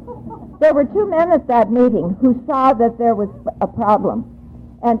 there were 2 men at that meeting who saw that there was a problem.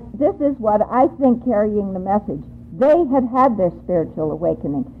 And this is what I think carrying the message. They had had their spiritual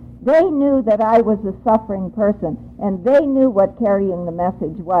awakening. They knew that I was a suffering person, and they knew what carrying the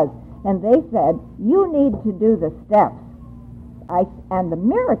message was. And they said, you need to do the steps. And the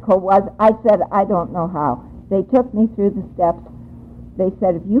miracle was, I said, I don't know how. They took me through the steps. They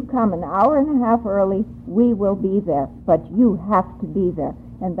said, if you come an hour and a half early, we will be there, but you have to be there.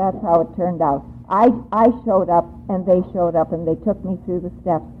 And that's how it turned out. I showed up, and they showed up, and they took me through the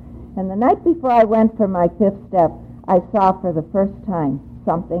steps. And the night before I went for my 5th step, I saw for the first time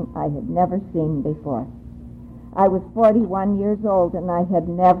something I had never seen before. I was 41 years old, and I had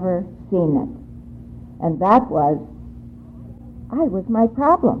never seen it. And that was, I was my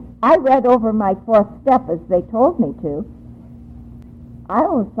problem. I read over my 4th step as they told me to. I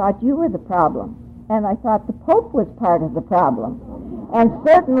always thought you were the problem. And I thought the Pope was part of the problem. And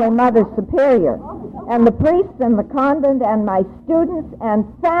certainly Mother Superior. And the priests and the convent and my students and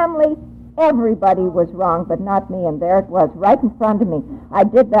family, everybody was wrong, but not me. And there it was, right in front of me. I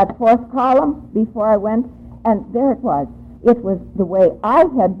did that 4th column before I went, and there it was. It was the way I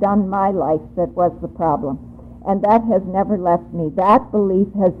had done my life that was the problem. And that has never left me. That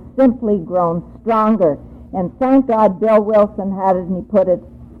belief has simply grown stronger. And thank God Bill Wilson had it, and he put it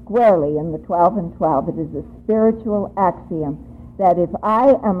squarely in the 12 and 12. It is a spiritual axiom that if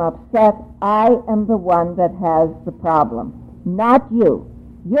I am upset, I am the one that has the problem, not you.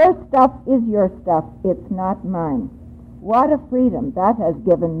 Your stuff is your stuff. It's not mine. What a freedom that has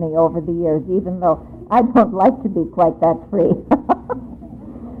given me over the years, even though I don't like to be quite that free.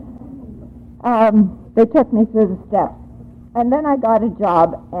 They took me through the steps. And then I got a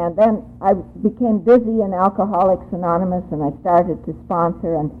job, and then I became busy in Alcoholics Anonymous, and I started to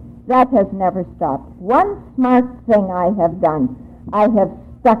sponsor, and that has never stopped. One smart thing I have done, I have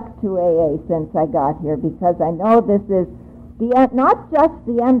stuck to AA since I got here, because I know this is the end, not just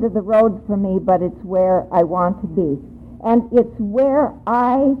the end of the road for me, but it's where I want to be. And it's where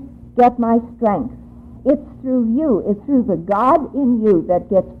I get my strength. It's through you. It's through the God in you that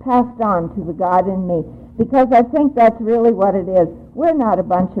gets passed on to the God in me. Because I think that's really what it is. We're not a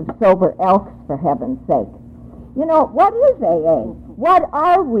bunch of sober elks, for heaven's sake. You know, what is AA? What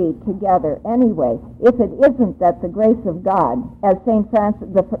are we together anyway, if it isn't that the grace of God, as St.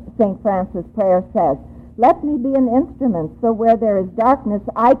 Francis' prayer says, let me be an instrument, so where there is darkness,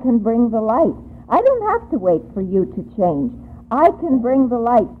 I can bring the light. I don't have to wait for you to change. I can bring the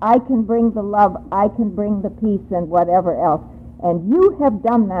light. I can bring the love. I can bring the peace and whatever else. And you have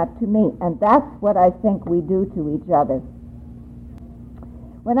done that to me, and that's what I think we do to each other.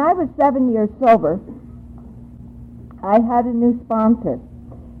 When I was 7 years sober, I had a new sponsor.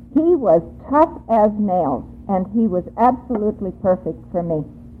 He was tough as nails, and he was absolutely perfect for me.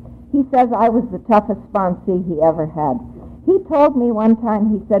 He says I was the toughest sponsee he ever had. He told me one time,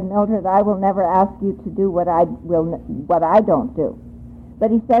 he said, Mildred, I will never ask you to do what I don't do.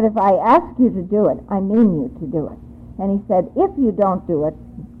 But he said, if I ask you to do it, I mean you to do it. And he said, if you don't do it,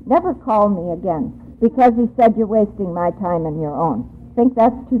 never call me again, because he said, you're wasting my time and your own. Think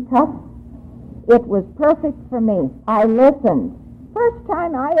that's too tough? It was perfect for me. I listened. First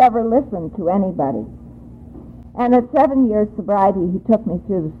time I ever listened to anybody. And at 7 years sobriety, he took me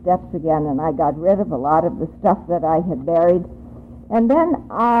through the steps again, and I got rid of a lot of the stuff that I had buried. And then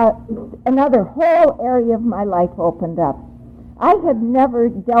another whole area of my life opened up. I had never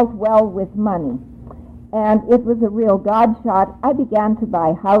dealt well with money, and it was a real God shot. I began to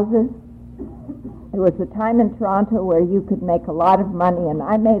buy houses. There was a time in Toronto where you could make a lot of money, and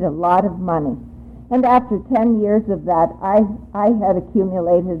I made a lot of money. And after 10 years of that, I had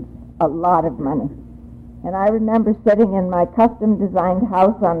accumulated a lot of money. And I remember sitting in my custom-designed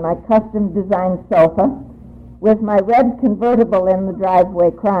house on my custom-designed sofa with my red convertible in the driveway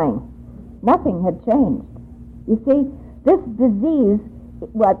crying. Nothing had changed. You see, this disease,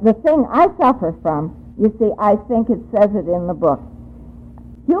 the thing I suffer from, you see, I think it says it in the book.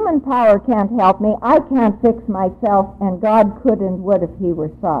 Human power can't help me. I can't fix myself, and God could and would if he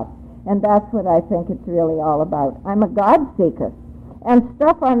were sought. And that's what I think it's really all about. I'm a God seeker. And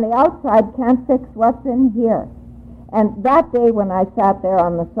stuff on the outside can't fix what's in here. And that day when I sat there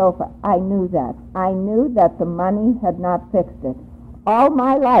on the sofa, I knew that. I knew that the money had not fixed it. All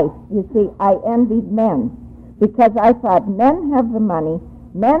my life, you see, I envied men, because I thought men have the money,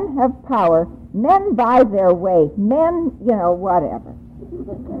 men have power, men buy their way, men, whatever.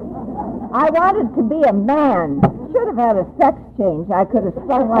 I wanted to be a man. Should have had a sex change. I could have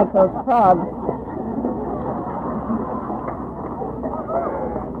sung like those frogs.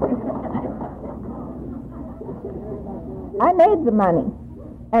 I made the money,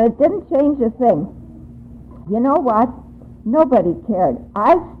 and it didn't change a thing. You know what? Nobody cared.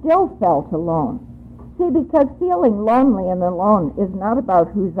 I still felt alone. See, because feeling lonely and alone is not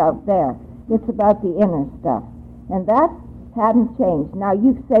about who's out there. It's about the inner stuff. And that hadn't changed. Now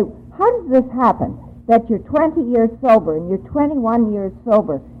you say, how does this happen? That you're 20 years sober and you're 21 years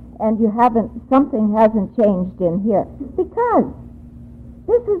sober and something hasn't changed in here. Because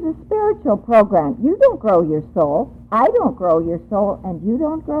this is a spiritual program. You don't grow your soul. I don't grow your soul, and you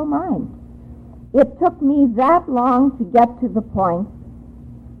don't grow mine. It took me that long to get to the point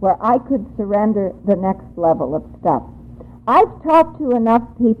where I could surrender the next level of stuff. I've talked to enough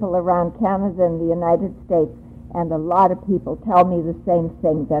people around Canada and the United States, and a lot of people tell me the same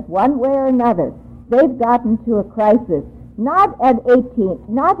thing, that one way or another, they've gotten to a crisis, not at 18,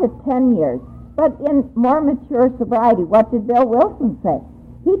 not at 10 years, but in more mature sobriety. What did Bill Wilson say?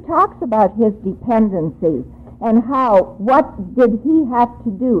 He talks about his dependencies and what did he have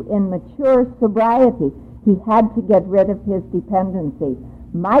to do in mature sobriety? He had to get rid of his dependencies.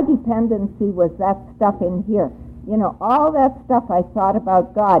 My dependency was that stuff in here. You know, all that stuff I thought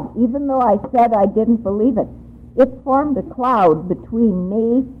about God, even though I said I didn't believe it, it formed a cloud between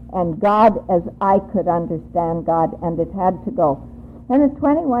me and God as I could understand God, and it had to go. And at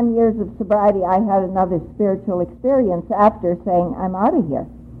 21 years of sobriety, I had another spiritual experience after saying, I'm out of here.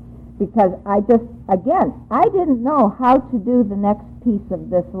 Because I didn't know how to do the next piece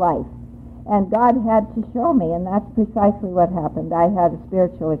of this life. And God had to show me, and that's precisely what happened. I had a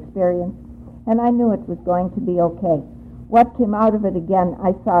spiritual experience, and I knew it was going to be okay. What came out of it again,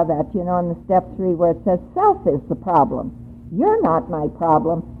 I saw that, in the step 3 where it says, self is the problem. You're not my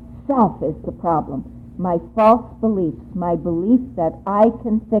problem. Self is the problem. My false beliefs, my belief that I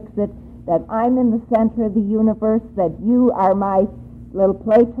can fix it, that I'm in the center of the universe, that you are my little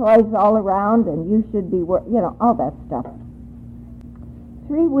play toys all around, and you should be, all that stuff.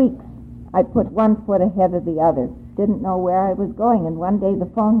 3 weeks, I put one foot ahead of the other. Didn't know where I was going, and one day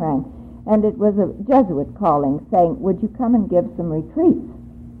the phone rang, and it was a Jesuit calling, saying, would you come and give some retreats?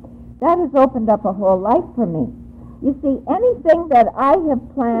 That has opened up a whole life for me. You see, anything that I have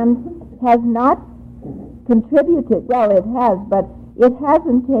planned has not contributed, well, it has, but it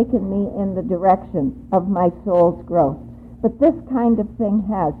hasn't taken me in the direction of my soul's growth. But this kind of thing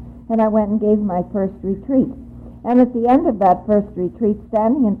has. And I went and gave my first retreat. And at the end of that first retreat,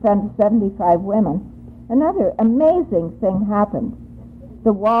 standing in front of 75 women, another amazing thing happened.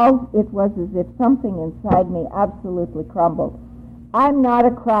 The walls, it was as if something inside me absolutely crumbled. I'm not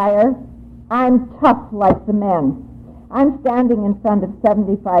a crier. I'm tough like the men. I'm standing in front of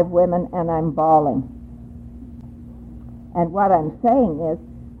 75 women and I'm bawling. And what I'm saying is,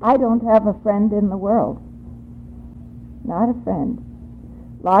 I don't have a friend in the world. Not a friend.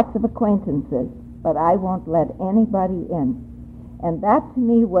 Lots of acquaintances, but I won't let anybody in. And that to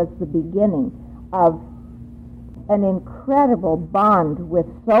me was the beginning of an incredible bond with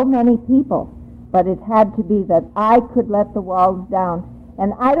so many people. But it had to be that I could let the walls down.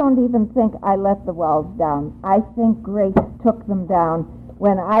 And I don't even think I let the walls down. I think grace took them down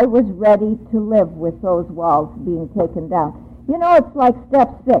when I was ready to live with those walls being taken down. It's like step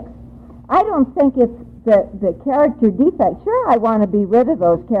 6. I don't think it's the character defects. Sure, I want to be rid of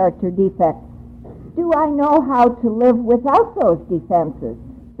those character defects. Do I know how to live without those defenses?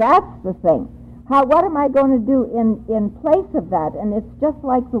 That's the thing. What am I going to do in place of that? And it's just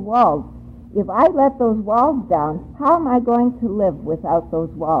like the walls. If I let those walls down, how am I going to live without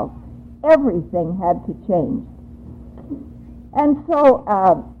those walls? Everything had to change. And so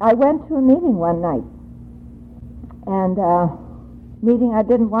I went to a meeting one night, and meeting I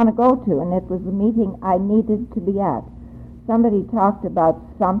didn't want to go to, and it was a meeting I needed to be at. Somebody talked about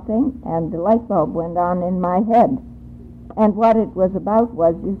something, and the light bulb went on in my head. And what it was about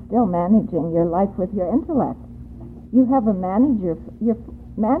was you're still managing your life with your intellect. You have a manager. Your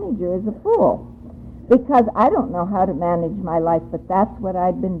manager is a fool, because I don't know how to manage my life, but that's what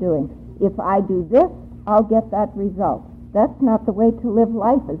I'd been doing. If I do this, I'll get that result. That's not the way to live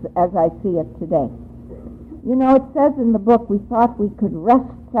life as I see it today. It says in the book, we thought we could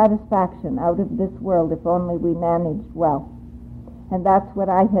wrest satisfaction out of this world if only we managed well. And that's what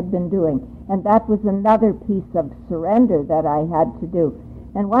I had been doing. And that was another piece of surrender that I had to do.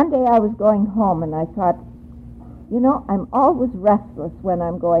 And one day I was going home, and I thought, I'm always restless when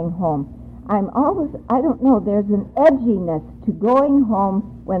I'm going home. I don't know, there's an edginess to going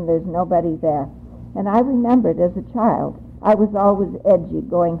home when there's nobody there. And I remembered as a child, I was always edgy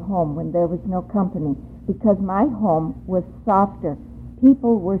going home when there was no company, because my home was softer.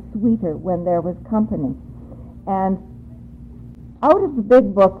 People were sweeter when there was company. And out of the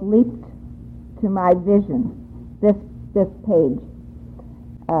big book leaped to my vision this page.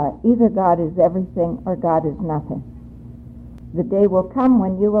 Either God is everything or God is nothing. The day will come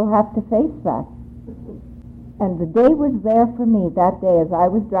when you will have to face that. And the day was there for me that day as I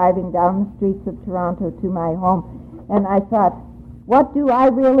was driving down the streets of Toronto to my home, and I thought, what do I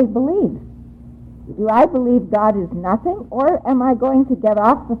really believe? Do I believe God is nothing, or am I going to get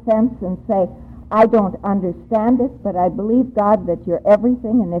off the fence and say, I don't understand it, but I believe, God, that you're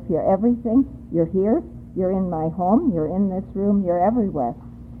everything, and if you're everything, you're here, you're in my home, you're in this room, you're everywhere.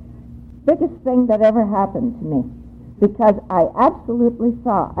 Biggest thing that ever happened to me, because I absolutely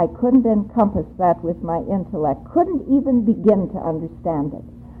saw I couldn't encompass that with my intellect, couldn't even begin to understand it.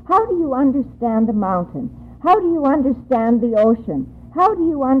 How do you understand a mountain? How do you understand the ocean? How do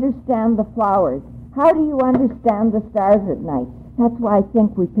you understand the flowers? How do you understand the stars at night? That's why I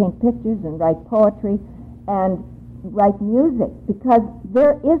think we paint pictures and write poetry and write music, because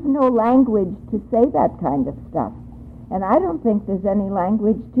there is no language to say that kind of stuff. And I don't think there's any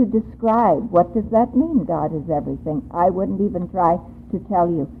language to describe what does that mean, God is everything. I wouldn't even try to tell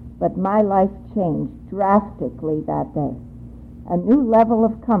you. But my life changed drastically that day. A new level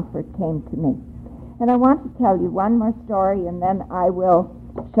of comfort came to me. And I want to tell you one more story, and then I will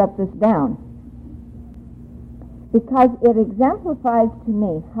shut this down, because it exemplifies to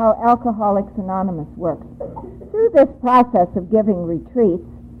me how Alcoholics Anonymous works. Through this process of giving retreats,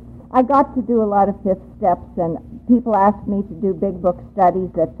 I got to do a lot of fifth steps, and people asked me to do big book studies,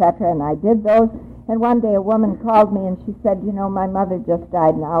 etc., and I did those. And one day a woman called me and she said, you know, my mother just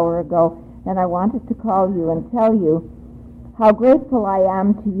died an hour ago, and I wanted to call you and tell you how grateful I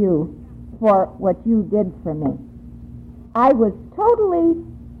am to you for what you did for me. I was totally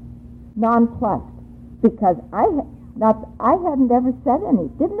nonplussed, because I hadn't ever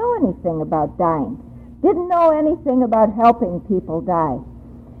didn't know anything about dying, didn't know anything about helping people die.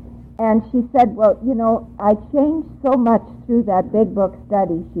 And she said, well, you know, I changed so much through that big book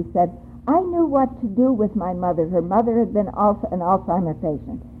study. She said, I knew what to do with my mother. Her mother had been also an Alzheimer's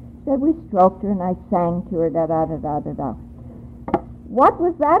patient. She said, we stroked her and I sang to her, da-da-da-da-da-da. What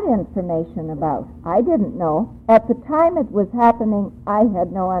was that information about? I didn't know. At the time it was happening, I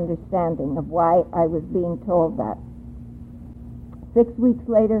had no understanding of why I was being told that. 6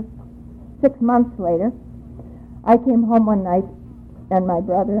 months later, I came home one night, and my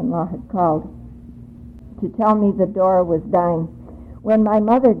brother-in-law had called to tell me that Dora was dying. When my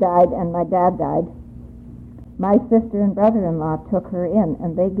mother died and my dad died, my sister and brother-in-law took her in,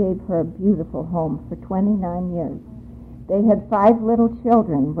 and they gave her a beautiful home for 29 years. They had 5 little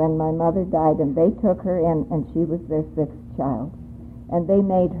children when my mother died, and they took her in, and she was their 6th child. And they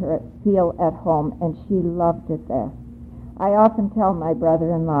made her feel at home, and she loved it there. I often tell my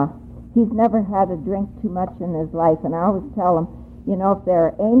brother-in-law, he's never had a drink too much in his life, and I always tell him, you know, if there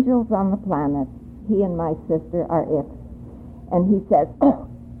are angels on the planet, he and my sister are it. And he says, oh,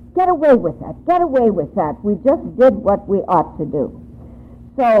 get away with that, get away with that. We just did what we ought to do.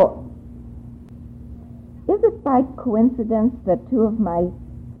 So, is it by coincidence that 2 of my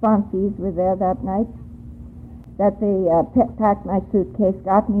sponsees were there that night? That they packed my suitcase,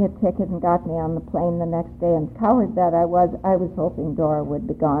 got me a ticket, and got me on the plane the next day, and coward that I was hoping Dora would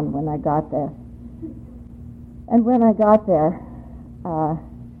be gone when I got there. And when I got there,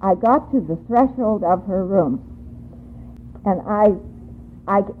 I got to the threshold of her room, and I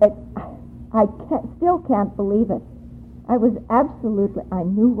still can't believe it. I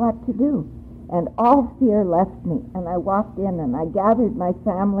knew what to do, and all fear left me, and I walked in, and I gathered my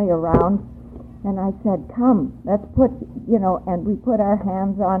family around, and I said, come, let's put, and we put our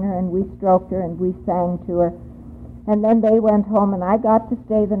hands on her, and we stroked her, and we sang to her, and then they went home, and I got to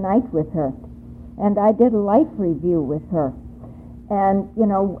stay the night with her, and I did a life review with her. And,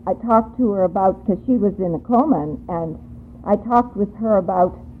 I talked to her about, because she was in a coma, and I talked with her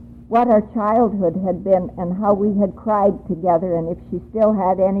about what our childhood had been and how we had cried together, and if she still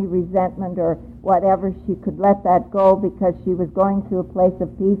had any resentment or whatever, she could let that go because she was going to a place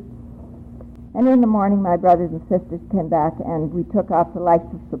of peace. And in the morning, my brothers and sisters came back, and we took off the life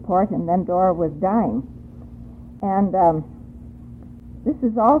of support, and then Dora was dying. And this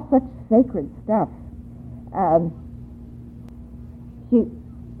is all such sacred stuff.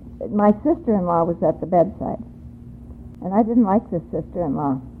 My sister-in-law was at the bedside, and I didn't like this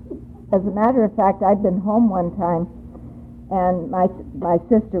sister-in-law. As a matter of fact, I'd been home one time, and my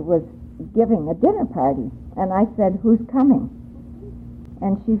sister was giving a dinner party, and I said, who's coming?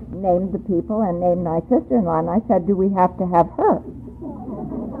 And she named the people and named my sister-in-law, and I said, do we have to have her?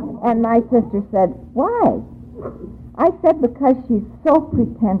 And my sister said, why? I said, because she's so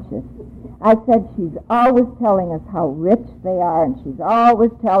pretentious. I said, she's always telling us how rich they are, and she's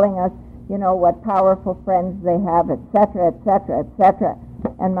always telling us, what powerful friends they have, etc., etc., etc.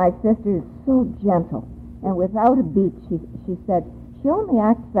 And my sister is so gentle, and without a beat, she said, "She only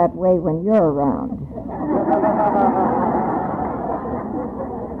acts that way when you're around."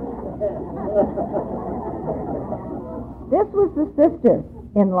 This was the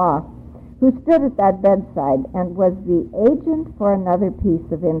sister-in-law who stood at that bedside and was the agent for another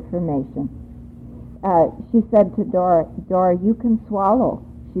piece of information. She said to Dora, "Dora, you can swallow."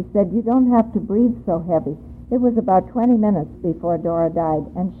 She said, "You don't have to breathe so heavy." It was about 20 minutes before Dora died,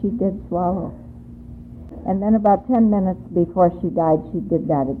 and she did swallow. And then about 10 minutes before she died, she did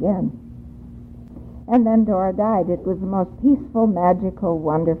that again. And then Dora died. It was the most peaceful, magical,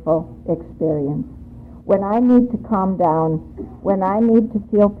 wonderful experience. When I need to calm down, when I need to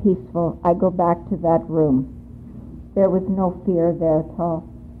feel peaceful, I go back to that room. There was no fear there at all.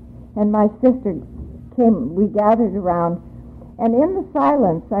 And my sister came, we gathered around, and in the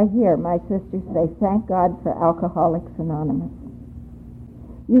silence I hear my sister say, "Thank God for Alcoholics Anonymous.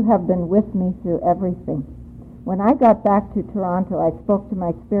 You have been with me through everything." When I got back to Toronto, I spoke to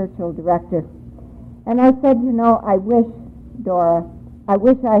my spiritual director, and I said, I wish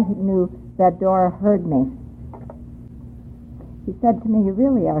I knew that Dora heard me. He said to me, "You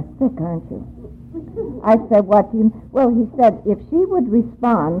really are sick, aren't you?" I said, "What do you..." Well, he said, if she would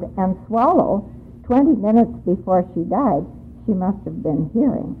respond and swallow 20 minutes before she died, she must have been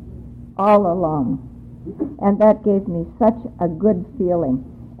hearing all along. And that gave me such a good feeling.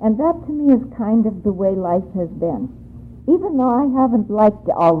 And that to me is kind of the way life has been. Even though I haven't liked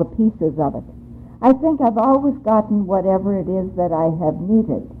all the pieces of it, I think I've always gotten whatever it is that I have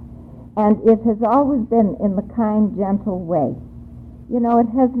needed. And it has always been in the kind, gentle way. It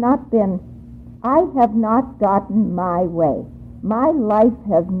has not been, I have not gotten my way. My life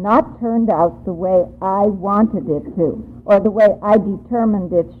has not turned out the way I wanted it to, or the way I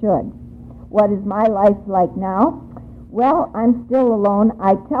determined it should. What is my life like now? Well, I'm still alone.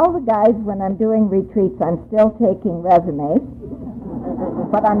 I tell the guys when I'm doing retreats I'm still taking resumes,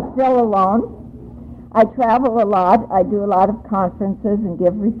 but I'm still alone. I travel a lot. I do a lot of conferences and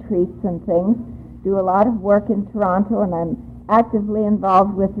give retreats and things, do a lot of work in Toronto, and I'm actively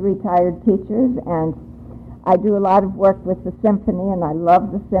involved with retired teachers, and I do a lot of work with the symphony, and I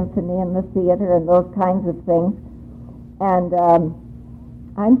love the symphony and the theater and those kinds of things, and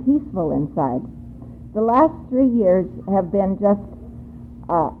I'm peaceful inside. The last 3 years have been just,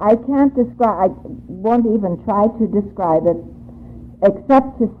 I can't describe, I won't even try to describe it,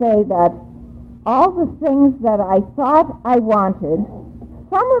 except to say that all the things that I thought I wanted,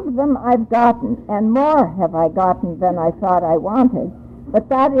 some of them I've gotten, and more have I gotten than I thought I wanted, but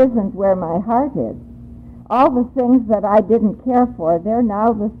that isn't where my heart is. All the things that I didn't care for, they're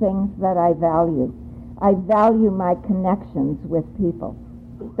now the things that I value. I value my connections with people.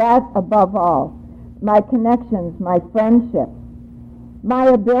 That above all. My connections, my friendships, my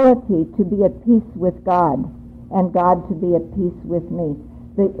ability to be at peace with God, and God to be at peace with me.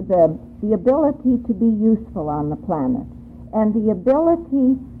 The ability to be useful on the planet, and the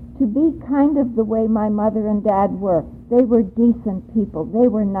ability to be kind of the way my mother and dad were. They were decent people. They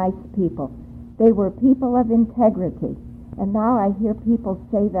were nice people. They were people of integrity. And now I hear people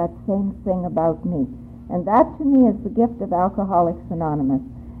say that same thing about me. And that to me is the gift of Alcoholics Anonymous.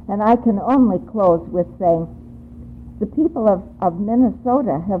 And I can only close with saying the people of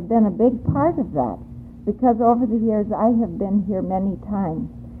Minnesota have been a big part of that, because over the years I have been here many times.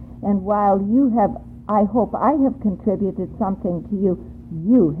 And while you have, I hope I have contributed something to you,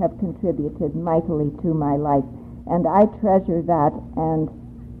 you have contributed mightily to my life. And I treasure that. And,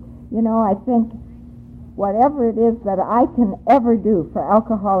 I think whatever it is that I can ever do for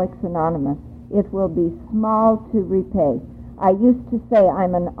Alcoholics Anonymous, it will be small to repay. I used to say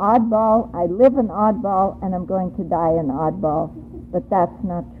I'm an oddball, I live an oddball, and I'm going to die an oddball. But that's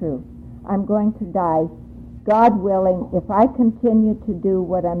not true. I'm going to die, God willing, if I continue to do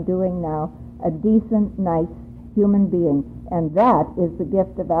what I'm doing now, a decent, nice human being. And that is the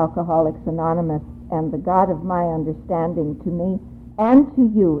gift of Alcoholics Anonymous and the God of my understanding to me and to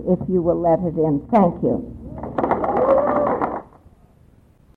you, if you will let it in. Thank you.